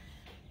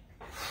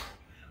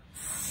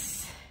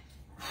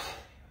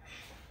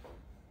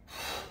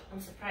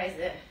 I'm surprised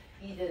that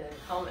he didn't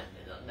comment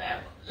on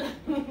that one.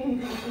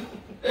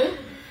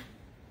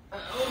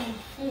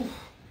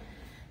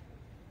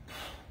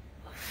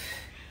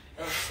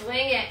 Don't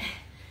swing it.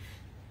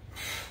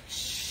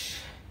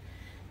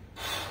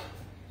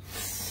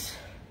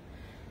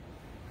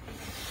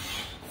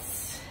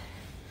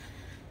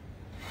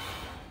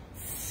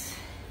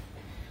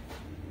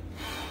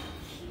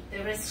 Keep the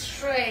wrist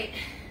straight.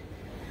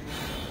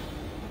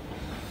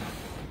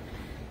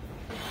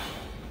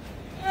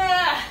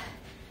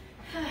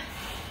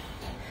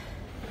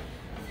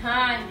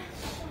 Time.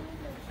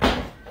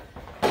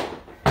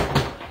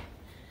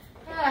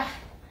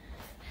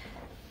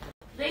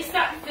 They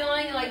start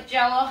feeling like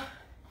jello,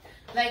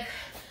 like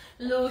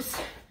loose.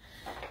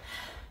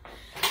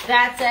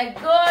 That's a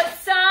good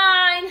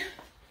sign.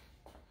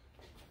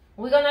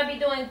 We're gonna be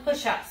doing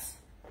push-ups.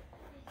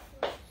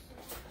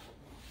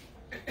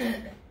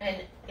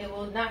 And it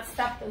will not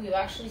stop, you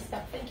actually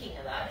stop thinking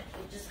about it.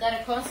 You just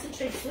gotta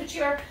concentrate, switch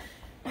your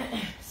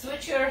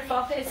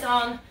focus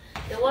on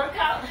the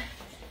workout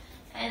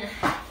and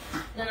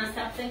gonna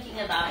stop thinking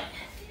about it.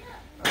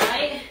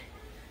 Alright?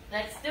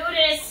 Let's do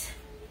this.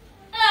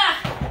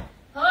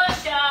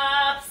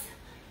 Push-ups.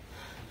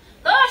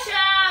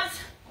 Push-ups.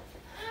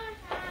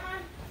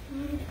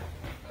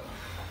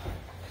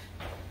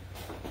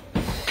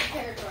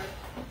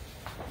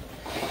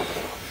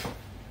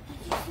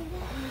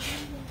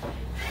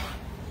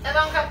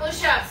 Ivanka,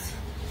 push-ups.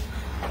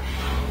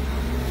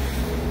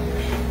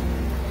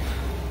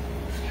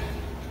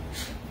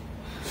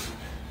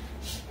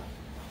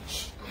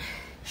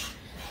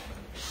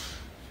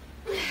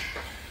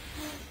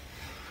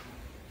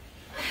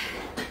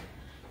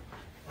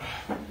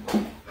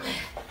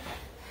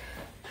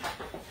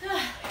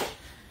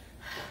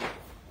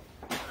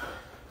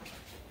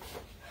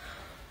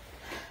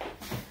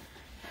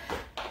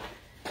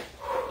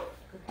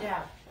 Good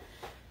job.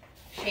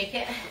 Shake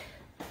it.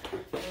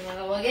 We're gonna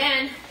go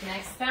again.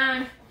 Next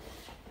time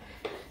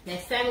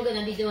we're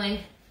gonna be doing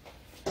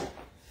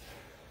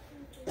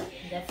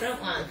the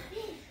front one.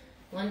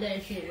 Wonder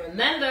if you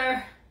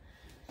remember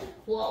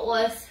what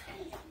was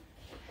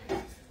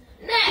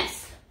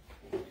next.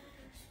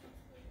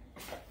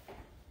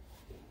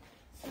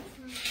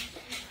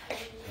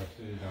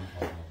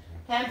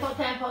 Tempo,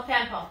 tempo,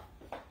 tempo.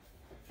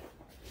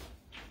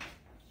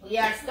 We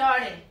are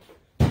starting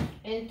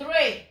in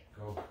 3,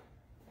 Go.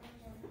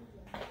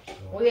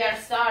 We are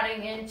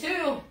starting in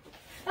 2.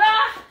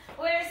 Ah,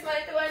 where's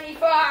my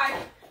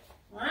 25?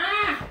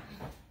 Ah.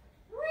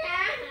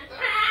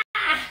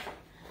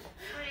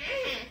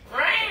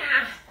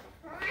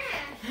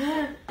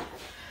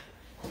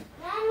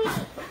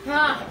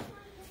 Ah.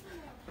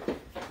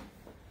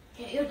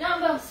 Get your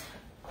dumbbells.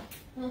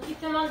 We'll keep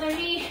them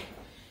underneath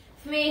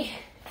me.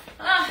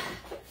 Ah.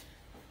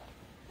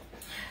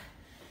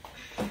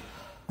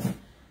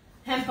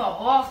 Tempo,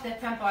 off the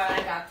tempo.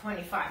 I got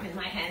 25 in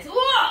my hands.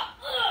 Whoa.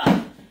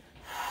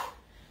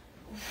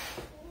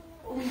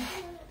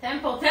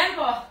 Tempo,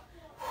 tempo.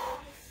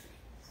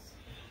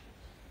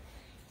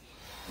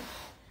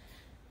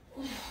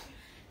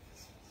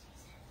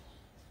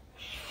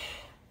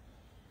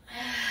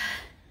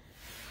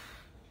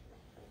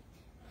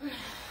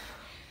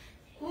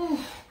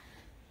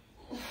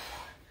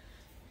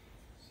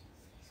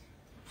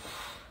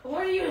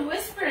 What are you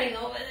whispering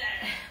over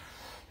there?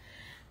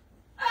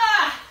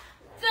 Ah,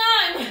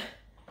 done.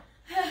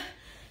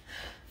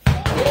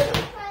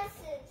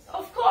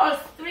 Of course,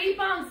 3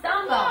 pounds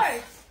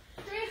dumbbells.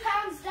 3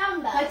 pounds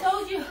dumbbells. I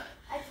told you.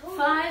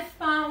 5 you.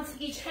 pounds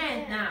each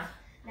hand now.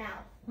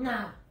 Now.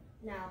 Now.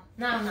 Now.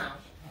 Now, now.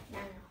 Now.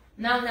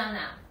 Now, now,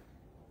 now.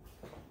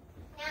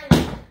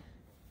 Now.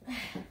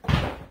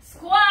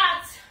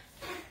 Squats.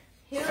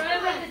 You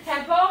remember the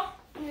tempo?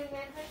 Remember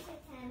the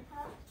tempo?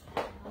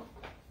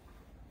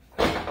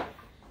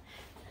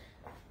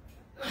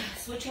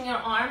 Switching your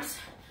arms.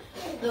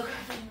 Look.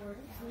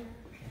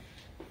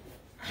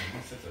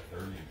 That's a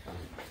 30 and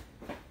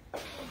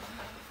 40.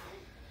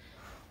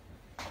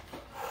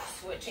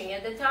 Switching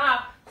at the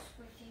top.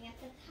 Switching at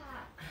the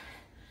top.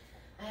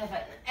 I have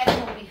an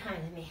echo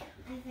behind me.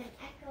 I have an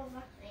echo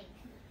behind.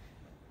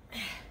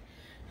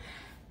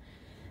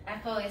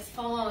 Echo is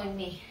following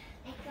me.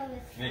 Echo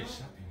is Nate,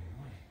 following.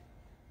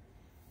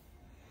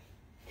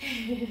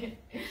 stop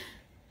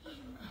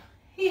being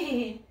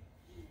annoying.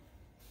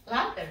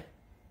 Louder.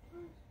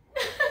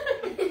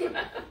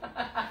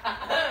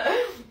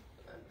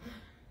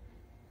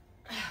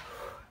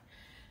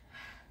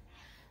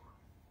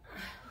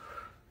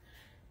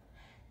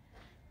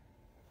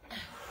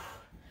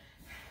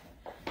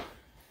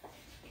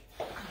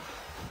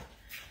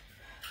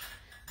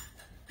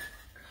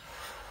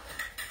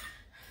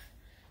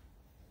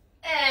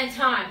 And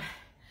time.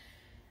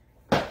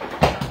 For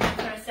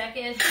a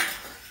second.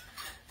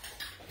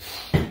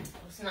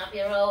 Loosen up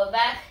your lower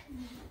back.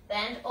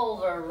 Bend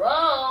over,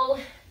 row.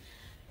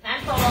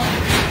 Tempo.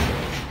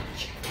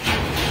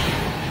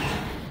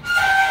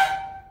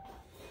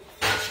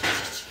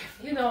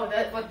 You know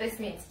that what this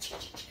means.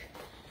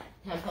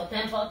 Tempo,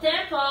 tempo,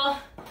 tempo.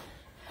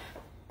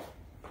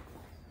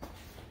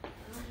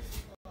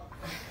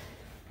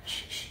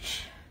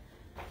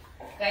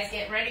 Guys,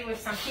 get ready with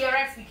some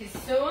TRX because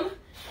soon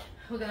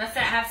we're gonna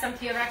have some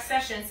TRX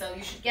sessions, so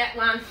you should get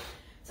one.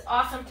 It's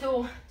awesome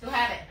to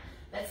have it.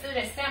 Let's do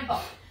this. Tempo.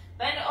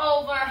 Bend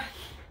over,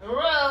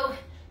 row,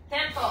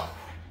 tempo.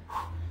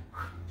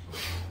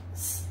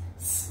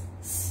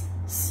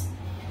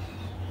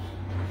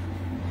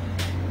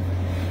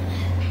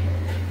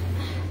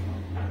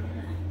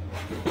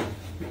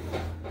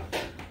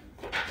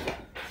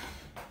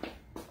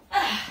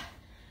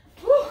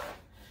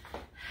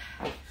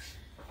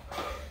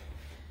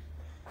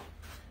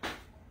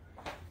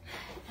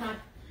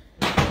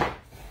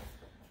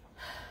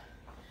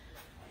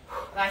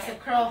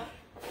 Bicep curl,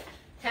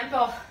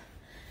 tempo.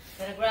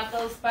 Gonna grab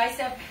those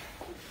bicep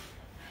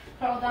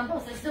curl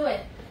dumbbells. Let's do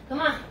it. Come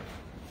on.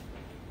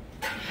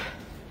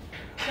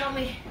 Show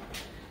me.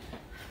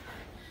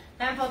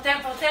 Tempo,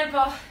 tempo,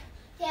 tempo.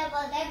 Tempo,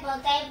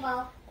 tempo,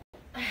 tempo.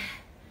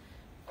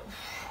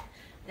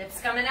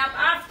 Dips coming up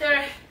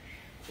after.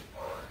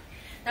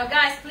 Now,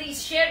 guys,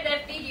 please share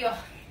that video.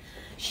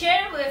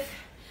 Share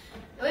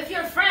with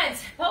your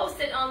friends. Post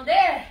it on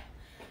their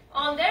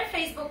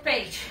Facebook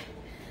page.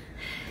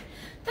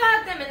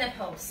 Tag them in the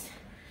post.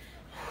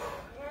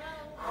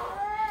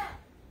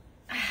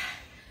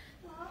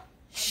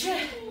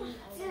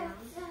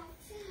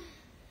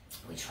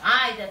 We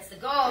tried, that's the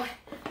goal.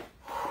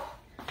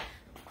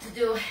 To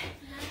do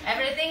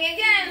everything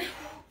again.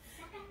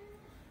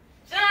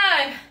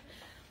 Time.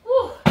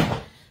 Whew.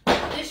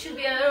 This should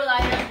be a little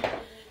lighter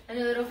and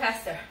a little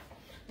faster.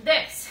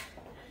 Dips.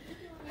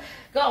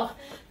 Go.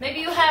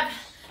 Maybe you have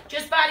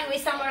just body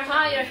weight somewhere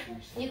higher.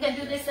 You can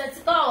do this. Let's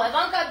go.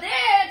 Ivanka,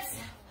 dips.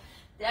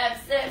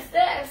 Dips, dips,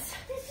 dips.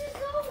 This is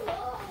so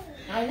low.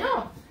 I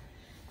know.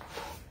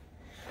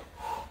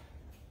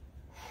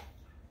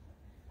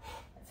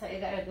 That's how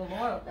you gotta do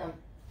more of them.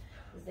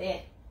 Because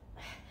they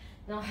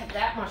don't have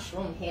that much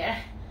room here.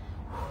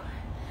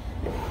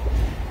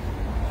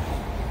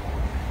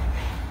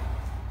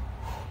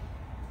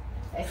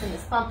 Tyson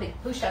is pumping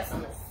push-ups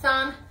on the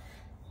sun.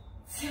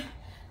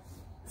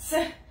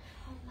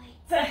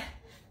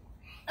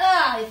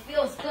 Ah, it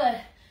feels good.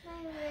 My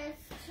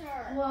wrist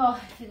hurts. Well,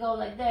 if you go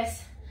like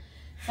this,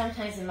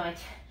 sometimes it might.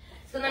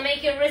 It's gonna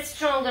make your wrist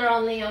stronger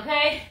only,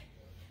 okay?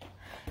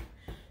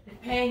 The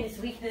pain is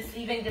weakness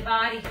leaving the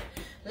body.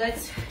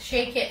 Let's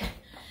shake it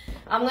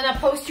I'm gonna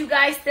post you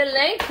guys the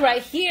link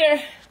right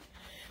here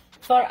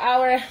for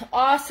our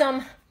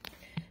awesome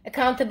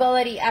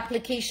accountability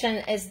application.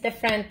 Is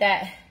different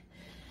that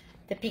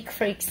the Peak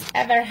Freaks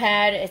ever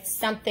had. It's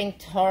something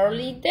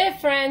totally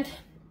different.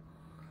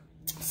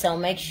 So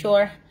make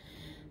sure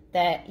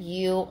that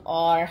you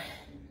are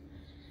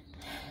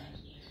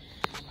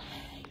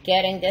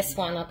getting this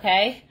one,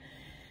 okay?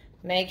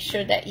 Make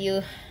sure that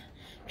you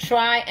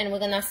try, and we're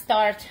gonna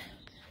start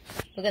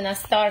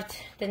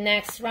the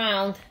next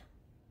round.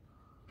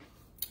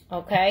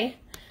 Okay?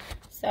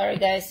 Sorry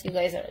guys, you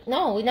guys are,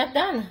 no, we're not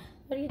done.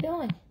 What are you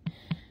doing?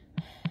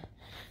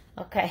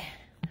 Okay.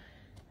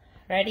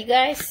 Ready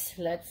guys?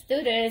 Let's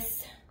do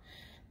this.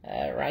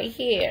 Right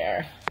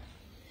here.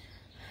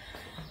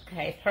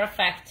 Okay,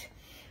 perfect.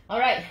 All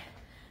right,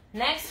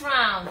 next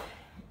round.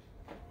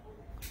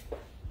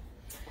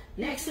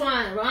 Next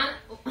one, run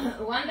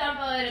one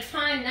dumbbell at a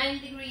time,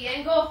 90-degree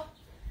angle.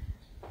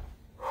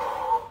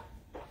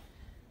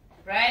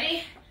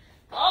 Ready?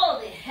 All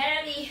the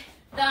heavy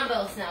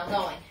dumbbells now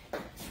going.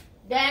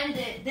 Then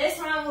this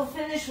round will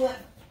finish with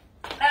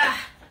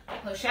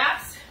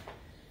push-ups.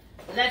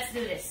 Let's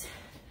do this.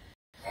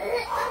 I'm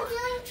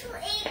doing 2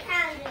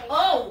 8-pounders.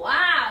 Oh,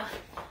 wow.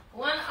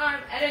 One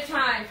arm at a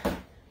time.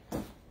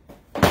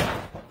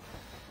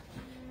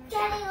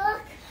 Daddy,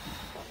 look.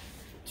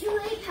 2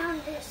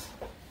 8-pounders.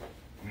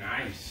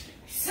 Nice.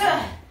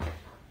 So,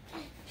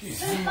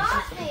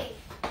 Spot me.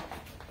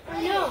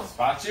 I know.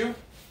 Spot you?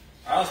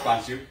 I'll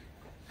spot you.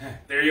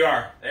 There you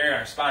are. There you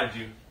are. Spotted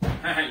you.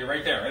 You're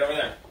right there. Right over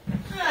there.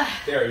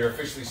 There, you're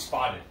officially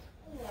spotted.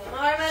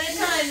 Arm at a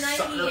time, 90.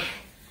 Sucker.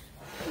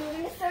 I'm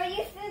going to throw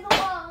you through the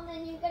wall, and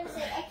then you're going to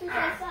say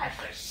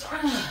exercise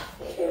sucks.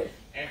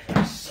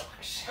 Exercise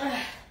sucks.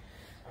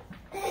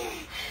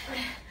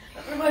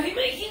 Everybody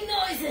making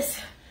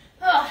noises.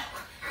 Oh.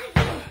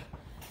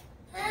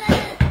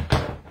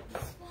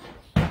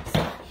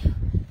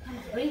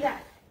 Breathe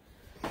out.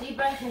 Deep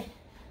breath in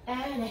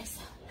and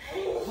exhale.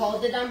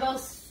 Hold the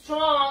dumbbells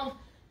strong,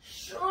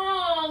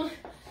 strong.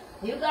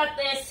 You got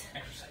this.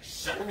 Exercise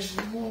sucks.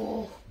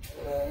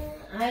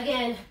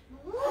 Again.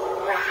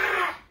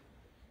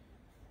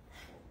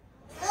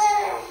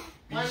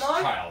 One Beast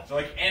more. child. They're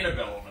like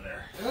Annabelle over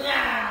there.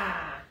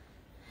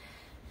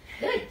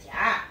 Good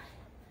job.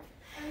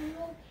 I'm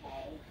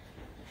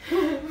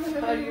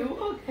okay. Are you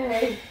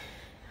okay?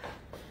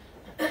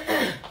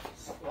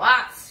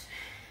 Squats.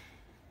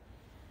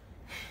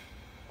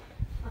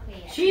 Okay,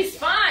 yeah. She's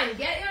fine.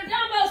 Get your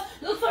dumbbells.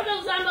 Look for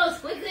those dumbbells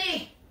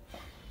quickly.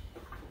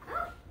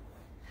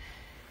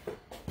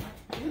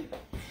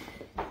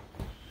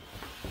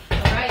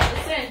 All right,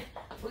 listen.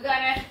 We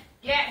gotta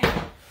get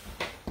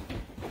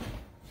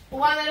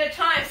one at a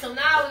time. So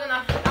now I'm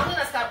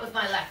gonna start with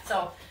my left.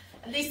 So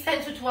at least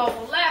 10 to 12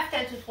 on left,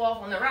 10 to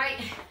 12 on the right.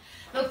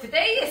 Look,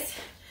 today is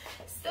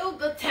still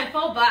good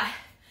tempo, but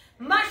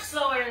much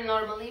slower than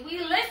normally.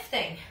 We're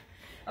lifting,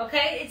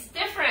 okay? It's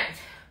different.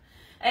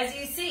 As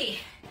you see,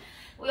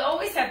 we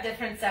always have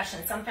different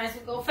sessions. Sometimes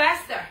we go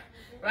faster,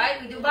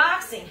 right? We do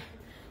boxing.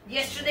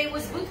 Yesterday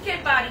was boot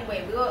camp body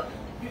weight.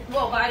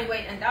 Body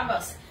weight and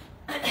dumbbells.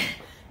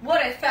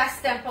 What a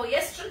fast tempo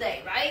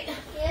yesterday, right?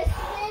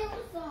 Yesterday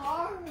was the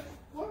hardest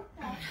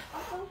workout.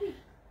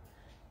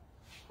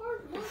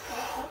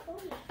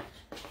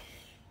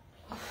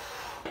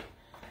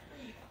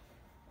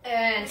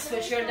 And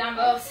switch your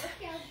dumbbells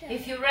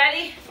if you're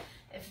ready.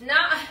 If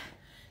not,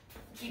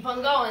 keep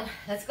on going.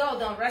 Let's go.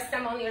 Don't rest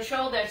them on your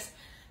shoulders.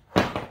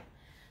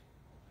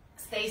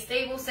 Stay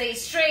stable, stay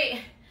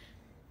straight.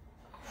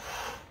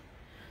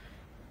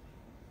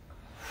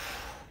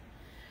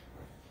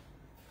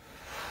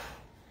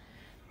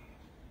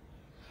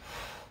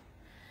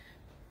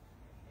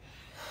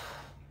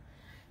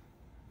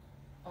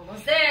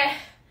 Almost there.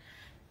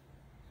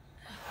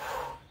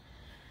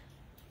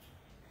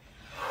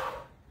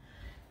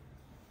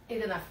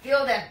 You're gonna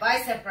feel that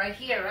bicep right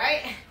here,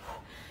 right?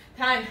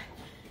 Time.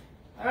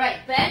 All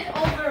right, bend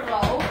over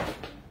row.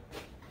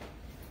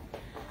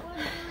 We're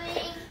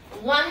doing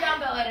One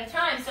dumbbell at a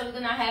time. So we're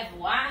gonna have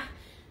one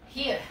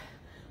here.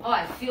 Oh,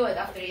 I feel it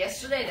after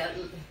yesterday.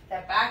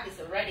 That back is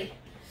already.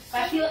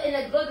 I feel in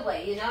a good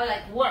way, you know,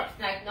 like worked,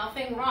 like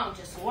nothing wrong,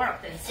 just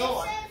worked and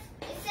sore.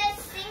 it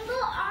says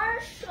single R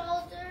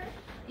shoulder.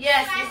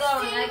 Yes, you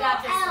go. Single I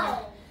got this one.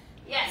 L.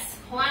 Yes,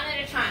 one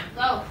at a time.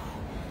 Go.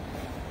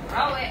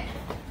 Row it.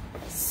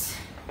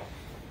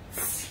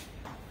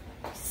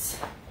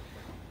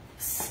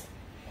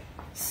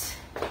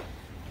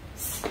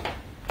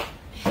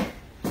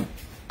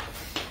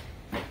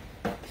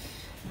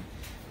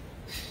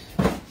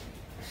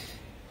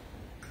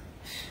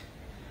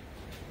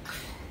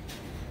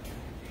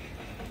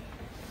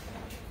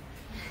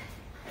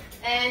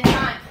 And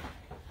time.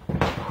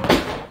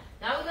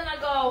 Now we're gonna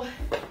go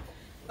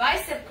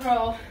bicep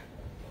curl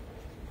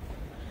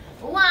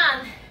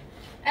one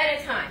at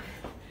a time.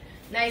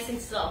 Nice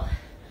and slow.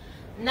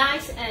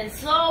 Nice and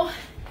slow.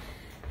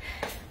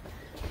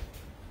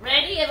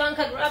 Ready,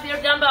 Ivanka? Grab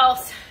your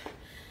dumbbells.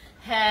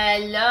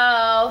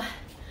 Hello.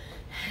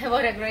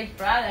 What a great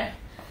brother.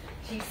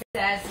 She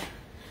says,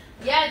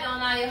 Yeah,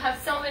 Donna, you have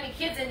so many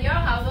kids in your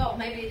house. Oh,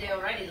 maybe they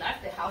already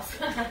left the house.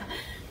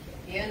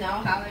 You know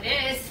how it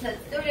is.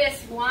 Let's do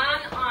this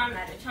one arm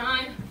at a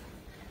time.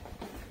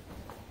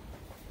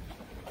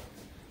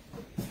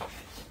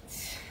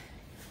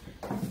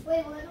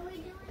 Wait, what are we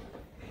doing?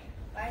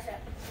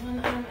 Bicep. One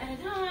arm at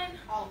a time.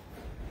 Oh.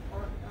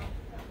 Or, no.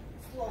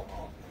 Slow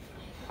ball.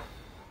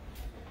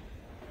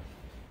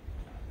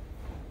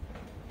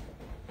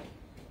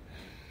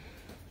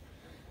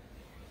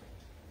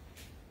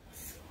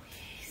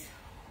 Squeeze.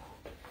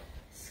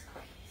 Squeeze.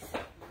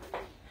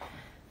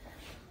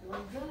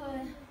 Doing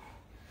good.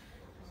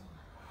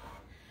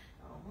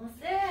 Almost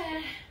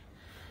there.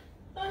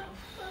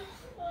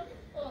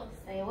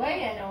 Stay away.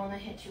 I don't want to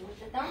hit you with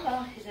the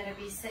dumbbell. You gotta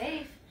be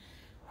safe.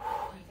 I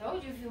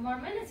told you a few more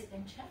minutes. You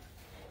can check.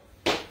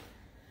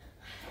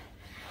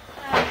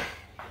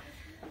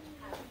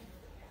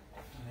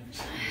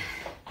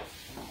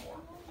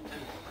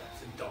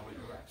 Double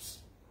your reps.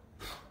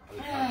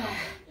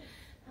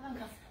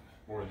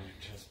 More than your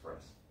chest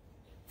press.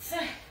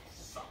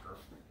 Sucker.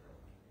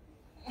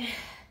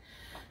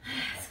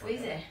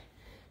 Squeeze it.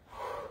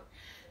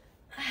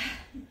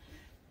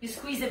 You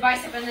squeeze the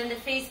bicep and then the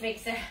face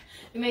makes a,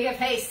 you make a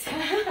face.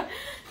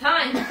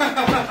 Time.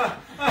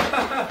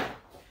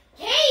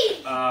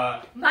 Hey!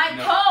 My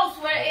toes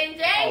were in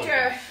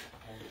danger.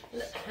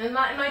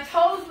 My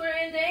toes were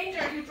in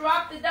danger. You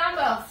dropped the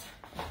dumbbells.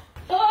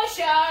 Push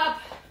up.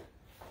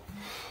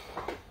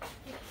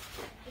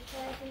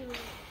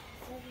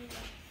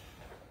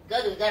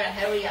 Good, we gotta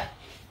hurry up.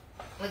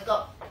 Let's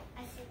go.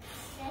 I said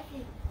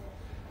second.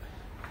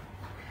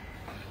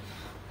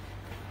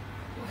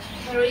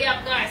 Hurry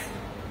up, guys.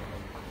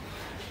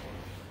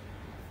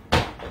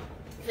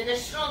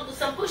 Finish strong, do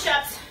some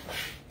push-ups.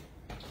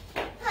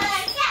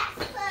 Push-ups,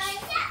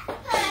 push-ups,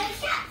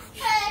 push-ups,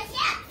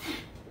 push-ups.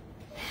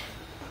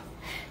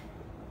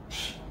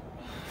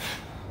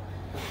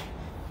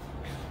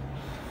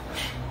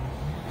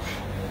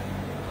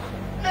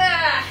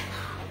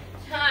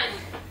 Time.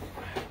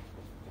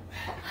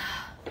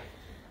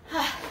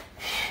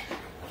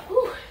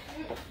 Whew.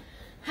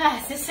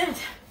 Assistant.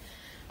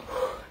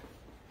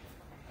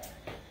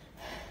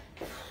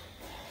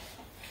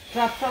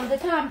 Drop from the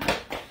top.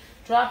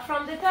 Drop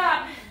from the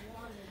top.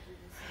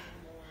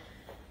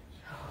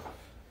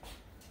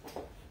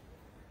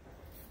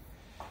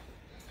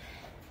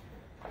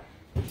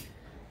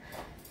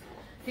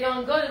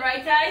 Feeling good,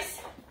 right,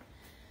 guys?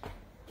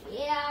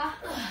 Yeah,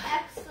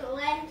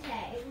 excellent.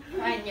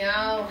 I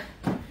know.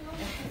 All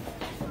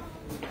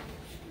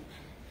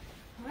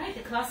right,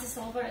 the class is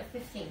over at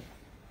 15.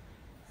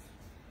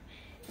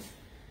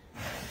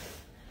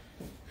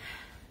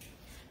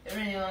 You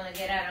really want to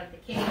get out of the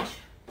cage.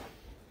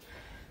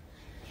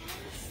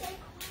 Stay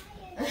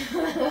quiet.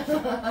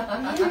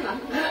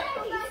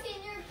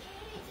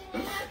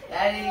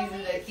 That is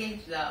the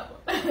cage now.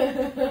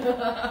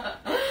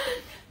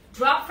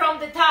 Drop from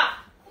the top.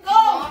 Go!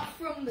 Drop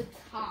from the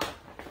top.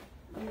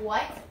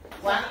 What?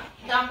 One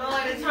dumbbell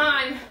at a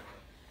time.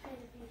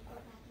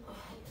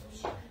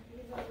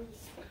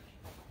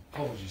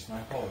 Apologies, my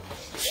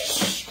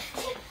apologies.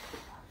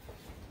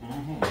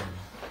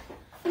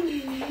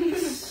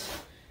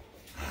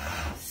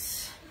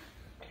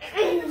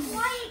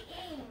 Quiet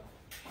game.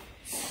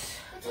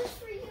 It's just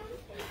for you.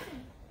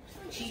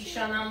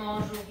 Cisza na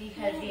morzu,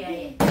 wicher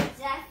wieje.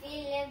 Za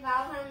chwilę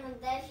bałwan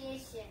uderzy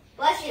się.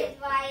 3,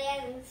 2,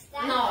 1,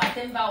 start. No, a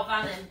tym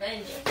bałwanem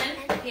będzie ten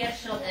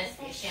pierwszy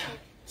odezwie się.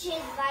 3,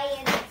 2,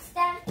 1,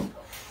 start.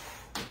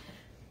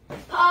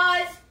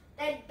 Pause.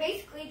 That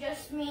basically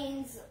just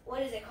means,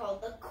 what is it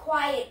called? The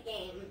quiet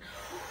game.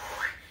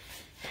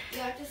 You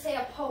have to say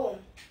a poem.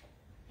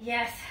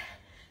 Yes.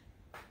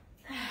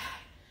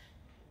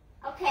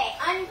 Okay,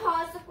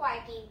 unpause the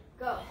quiet game.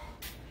 Go.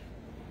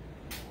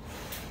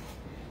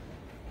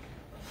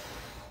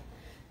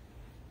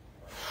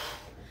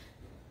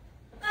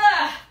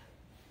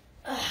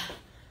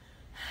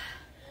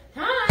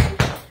 Time.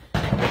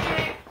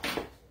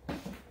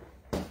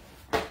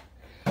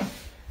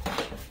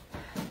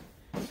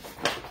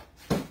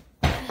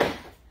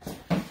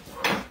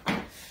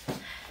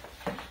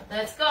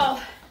 Let's go.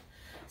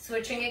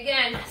 Switching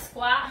again.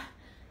 Squat.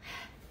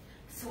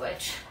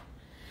 Switch.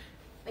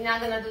 We're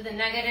not gonna do the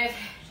negative.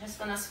 Just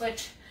gonna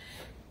switch.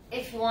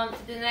 If you want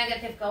to do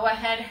negative, go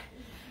ahead.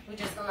 We're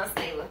just gonna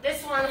stay with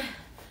this one.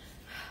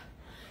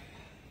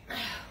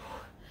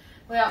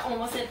 We are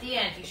almost at the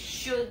end. You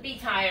should be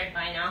tired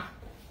by now.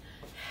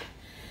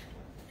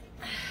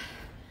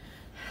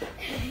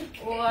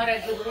 What a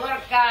good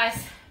work,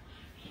 guys.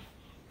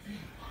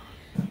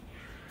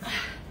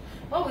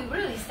 Oh, we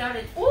really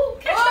started. Ooh,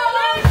 catch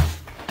that leg.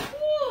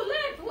 Ooh,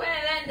 leg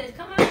well ended.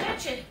 Come on,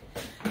 catch it.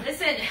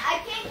 Listen,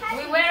 I can't catch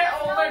we it. were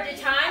over the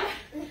time,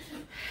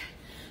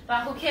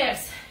 but who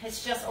cares?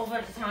 It's just over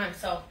the time.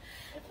 So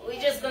we're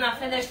just gonna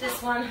finish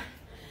this one.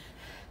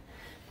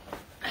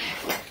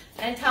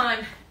 And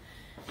time.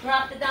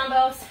 Drop the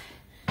dumbbells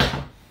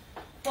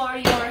for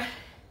your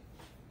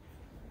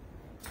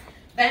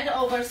bend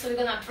over. So we're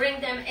gonna bring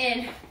them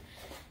in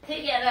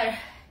together.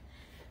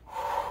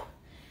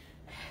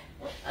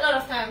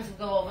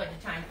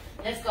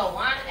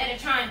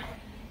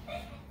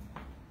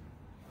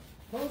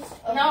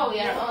 we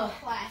are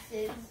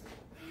classes.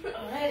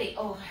 already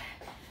over.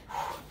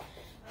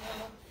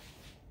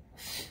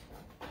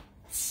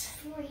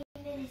 40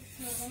 minutes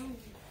to end.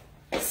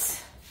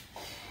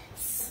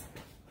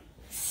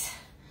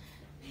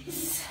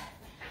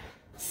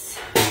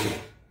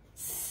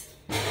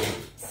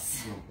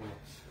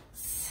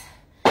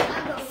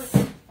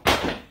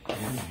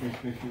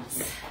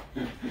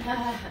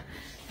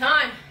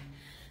 Time.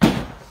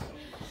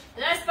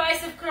 Last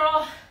bicep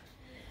curl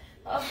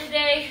of the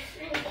day.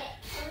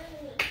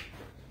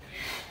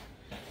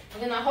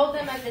 We're gonna hold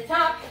them at the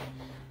top,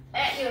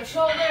 at your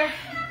shoulder,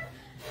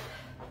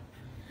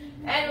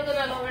 and we're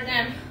gonna lower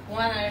them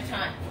one at a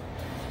time.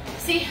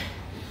 See,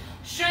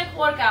 strength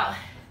workout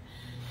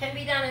can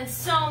be done in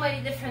so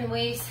many different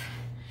ways.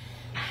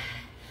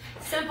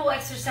 Simple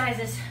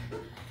exercises.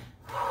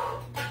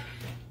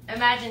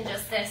 Imagine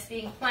just this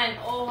being planned,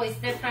 always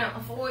different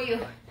for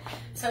you,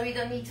 so you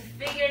don't need to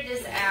figure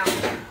this out.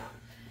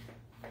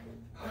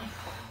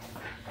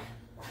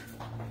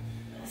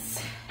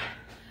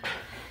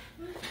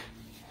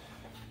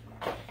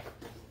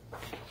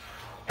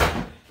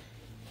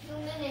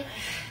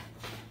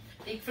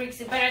 Big freaks,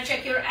 you better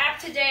check your app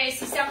today. I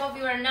see some of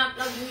you are not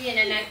logging in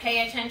and not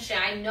pay attention.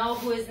 I know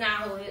who is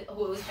not,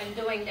 who's been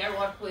doing their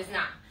work, who is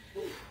not.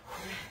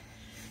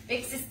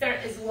 Big sister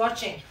is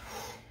watching.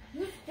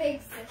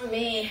 Big sister.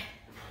 Me.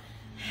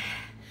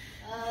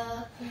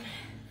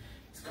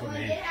 It's code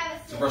name.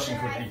 It's a Russian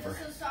code name for.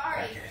 So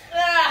sorry.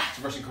 It's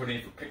a Russian code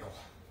name for pickle.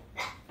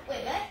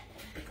 Wait, what?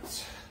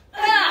 Pickles.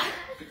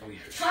 Pickle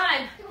eaters.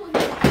 Time.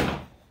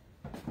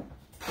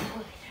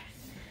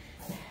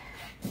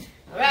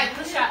 Alright,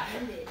 push up.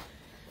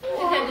 You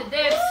can do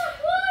dips.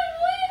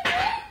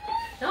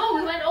 No,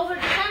 we went over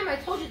the time. I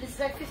told you this is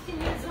like 15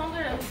 minutes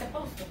longer than we're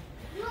supposed to.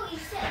 No, you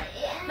said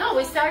it. No,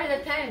 we started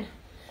at 10.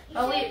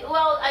 But I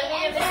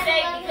made a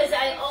mistake because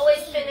I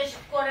always finish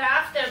quarter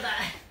after,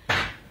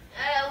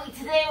 but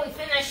today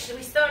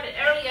we started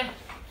earlier.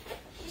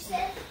 She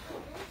said.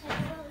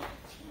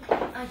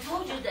 I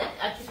told you that.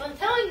 I keep on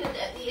telling you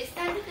that we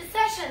extended the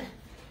session.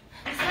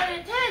 We started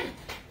at 10.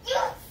 You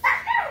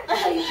sucker!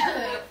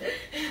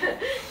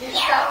 You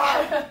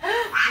sucker.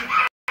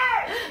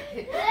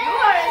 You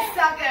are a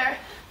sucker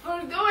for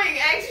doing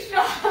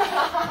extra.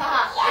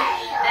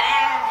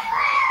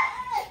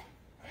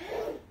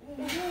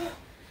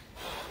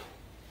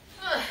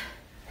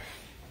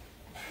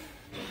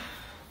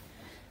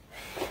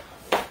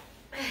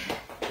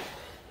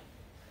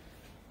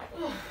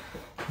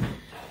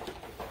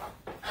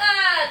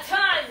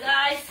 Time,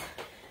 guys.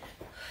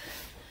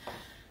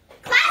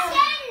 Class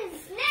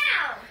ends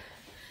now.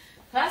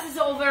 Class is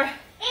over.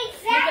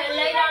 Exactly. You can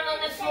lay down on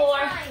the floor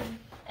Time.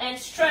 and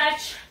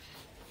stretch.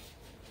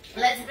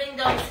 Let's bring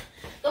those.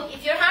 Look,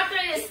 if your heart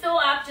rate is still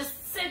up,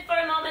 just sit for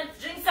a moment,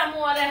 drink some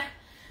water.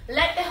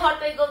 Let the heart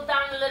rate go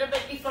down a little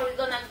bit before we're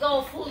gonna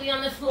go fully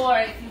on the floor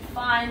if you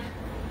find.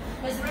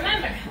 Because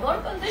remember,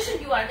 more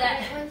conditioned you are,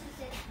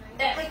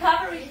 that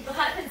recovery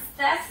happens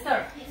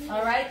faster,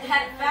 all right?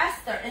 Happen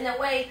faster in a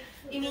way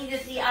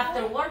immediately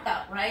after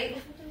workout,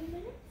 right?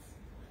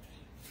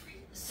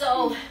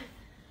 So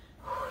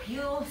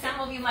some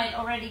of you might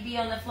already be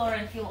on the floor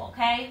and feel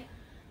okay.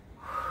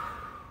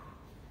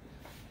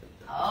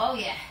 Oh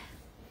yeah.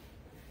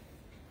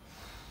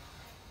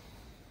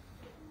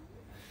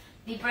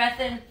 Deep breath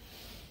in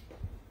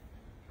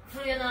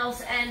through your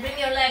nose and bring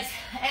your legs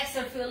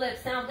exhale through your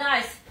lips. Now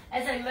guys,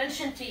 as I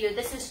mentioned to you,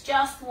 this is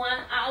just 1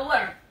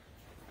 hour.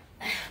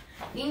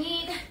 You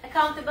need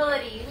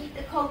accountability, you need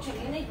the coaching,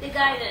 you need the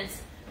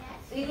guidance.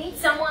 You need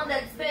someone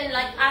that's been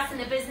like us in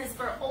the business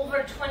for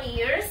over 20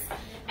 years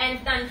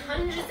and done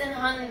hundreds and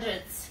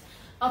hundreds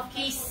of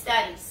case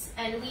studies.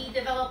 And we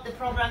developed the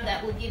program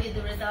that will give you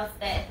the results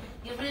that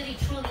you really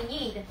truly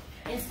need.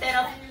 Instead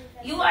of,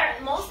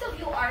 most of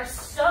you are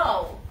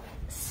so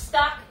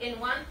stuck in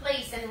one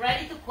place and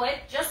ready to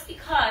quit just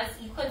because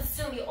you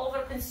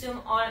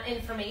overconsume on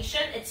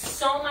information. It's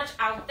so much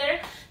out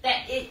there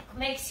that it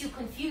makes you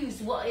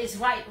confused what is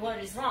right, what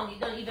is wrong. You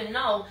don't even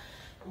know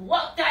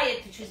what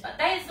diet to choose, but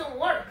diets don't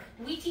work.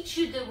 We teach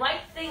you the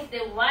right thing,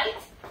 the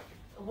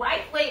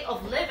right way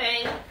of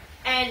living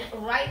and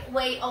right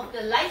way of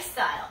the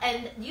lifestyle,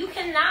 and you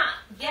cannot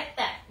get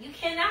that. You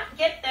cannot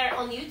get there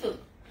on YouTube.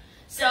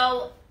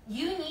 So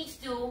you need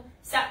to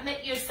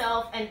submit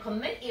yourself and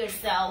commit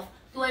yourself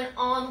to an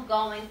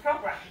ongoing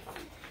program.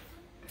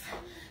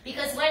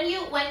 Because when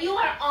you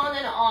are on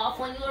and off,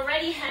 when you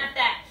already have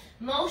that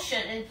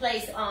motion in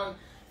place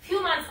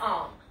few months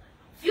on,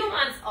 few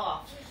months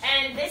off,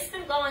 and this has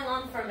been going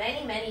on for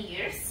many, many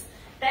years,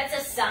 that's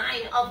a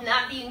sign of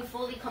not being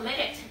fully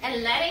committed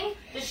and letting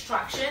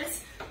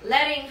distractions,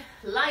 letting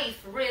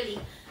life really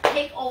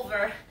take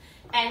over.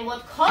 And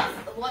what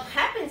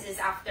happens is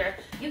after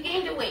you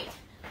gain the weight,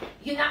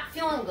 you're not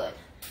feeling good.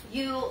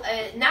 You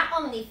not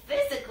only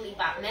physically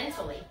but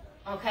mentally,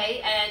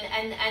 okay?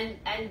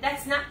 And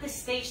that's not the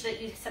stage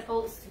that you're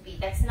supposed to be.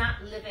 That's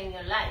not living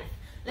your life.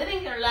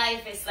 Living your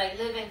life is like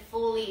living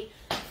fully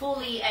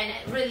fully and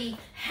really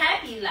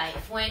happy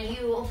life, when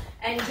you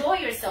enjoy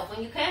yourself,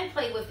 when you can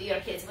play with your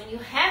kids, when you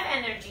have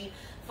energy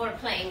for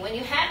playing, when you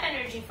have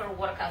energy for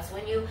workouts,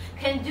 when you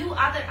can do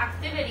other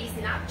activities,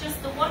 not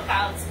just the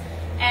workouts,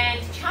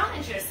 and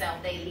challenge yourself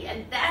daily.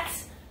 And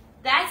that's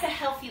a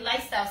healthy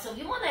lifestyle. So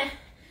we want to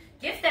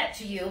give that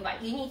to you,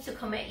 but you need to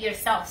commit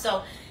yourself.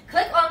 So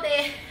click on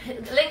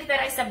the link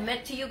that I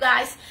submit to you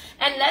guys,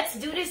 and let's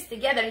do this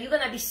together. You're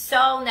going to be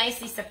so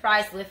nicely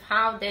surprised with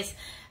how this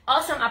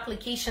awesome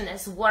application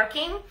is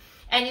working,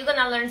 and you're going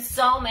to learn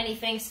so many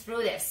things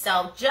through this.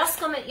 So just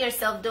commit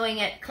yourself doing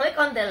it. Click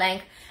on the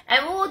link,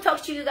 and we will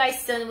talk to you guys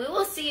soon. We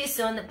will see you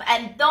soon.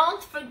 And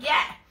don't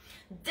forget,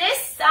 this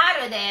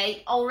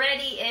Saturday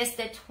already is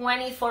the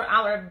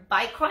 24-hour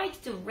bike ride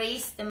to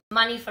raise the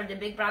money for the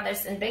Big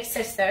Brothers and Big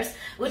Sisters,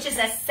 which is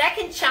a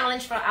second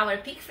challenge for our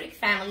Peak Freak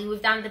family.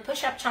 We've done the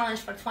push-up challenge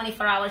for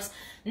 24 hours.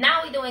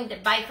 Now we're doing the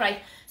bike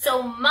ride.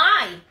 So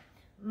my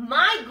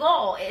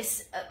goal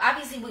is,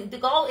 obviously, the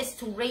goal is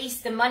to raise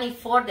the money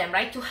for them,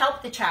 right? To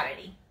help the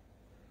charity.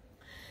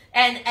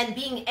 And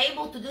being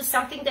able to do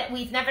something that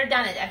we've never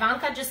done it.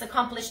 Ivanka just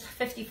accomplished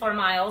 54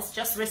 miles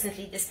just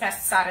recently, this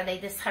past Saturday.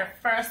 This is her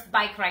first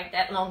bike ride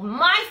that long.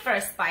 My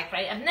first bike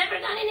ride. I've never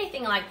done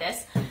anything like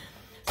this.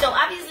 So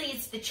obviously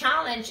it's the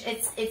challenge,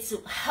 it's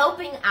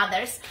helping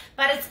others,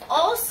 but it's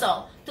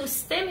also to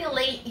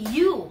stimulate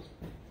you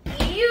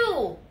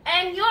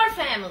and your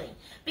family.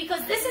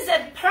 Because this is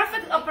a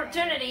perfect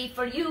opportunity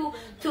for you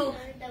to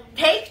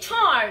take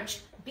charge,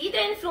 be the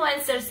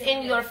influencers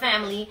in your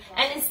family,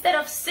 and instead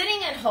of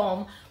sitting at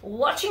home,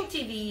 watching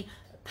TV,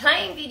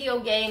 playing video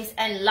games,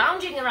 and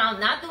lounging around,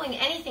 not doing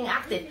anything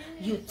active,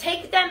 you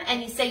take them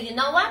and you say, you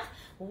know what?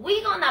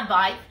 We're gonna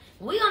bike,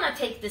 we're gonna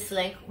take this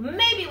link,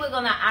 maybe we're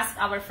gonna ask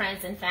our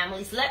friends and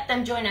families, let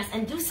them join us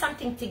and do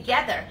something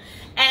together.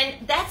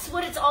 And that's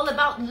what it's all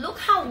about. Look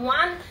how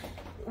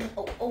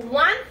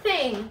one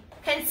thing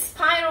can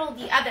spiral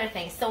the other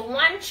thing. So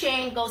one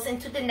chain goes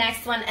into the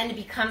next one and it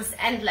becomes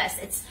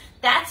endless.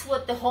 That's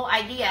what the whole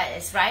idea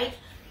is, right?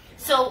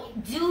 So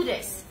do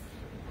this.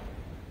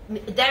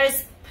 There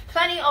is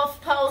plenty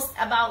of posts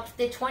about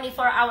the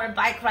 24-hour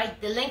bike ride.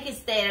 The link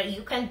is there.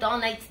 You can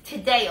donate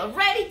today,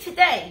 already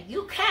today.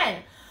 You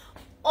can.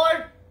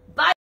 Or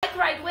bike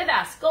ride with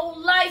us. Go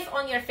live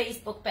on your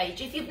Facebook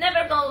page. If you've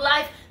never gone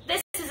live,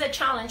 this is a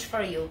challenge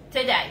for you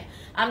today.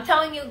 I'm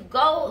telling you,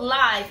 go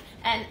live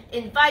and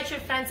invite your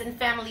friends and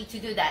family to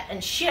do that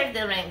and share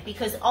the link,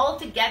 because all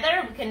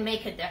together we can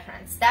make a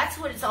difference. That's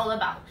what it's all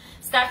about.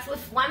 Starts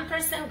with one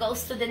person,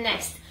 goes to the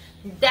next.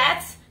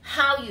 That's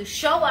how you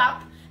show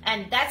up,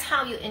 and that's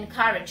how you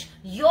encourage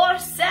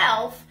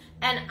yourself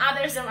and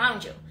others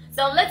around you.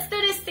 So let's do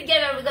this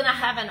together. We're going to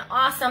have an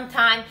awesome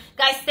time.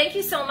 Guys, thank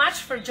you so much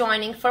for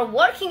joining, for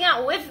working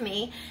out with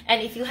me. And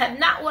if you have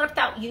not worked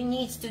out, you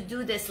need to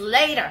do this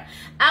later.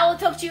 I will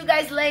talk to you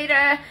guys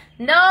later.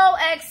 No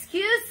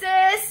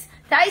excuses.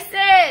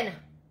 Tyson,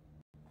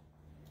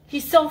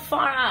 he's so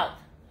far out.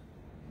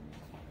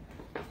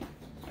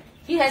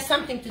 He has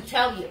something to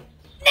tell you.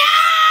 No!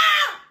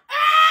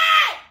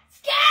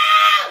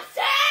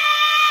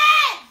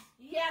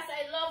 Yes,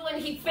 I love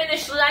when he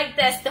finished like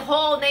this. The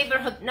whole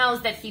neighborhood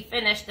knows that he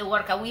finished the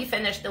workout. We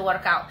finished the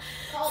workout.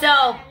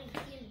 So,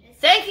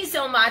 thank you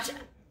so much.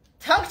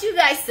 Talk to you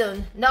guys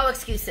soon. No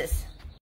excuses.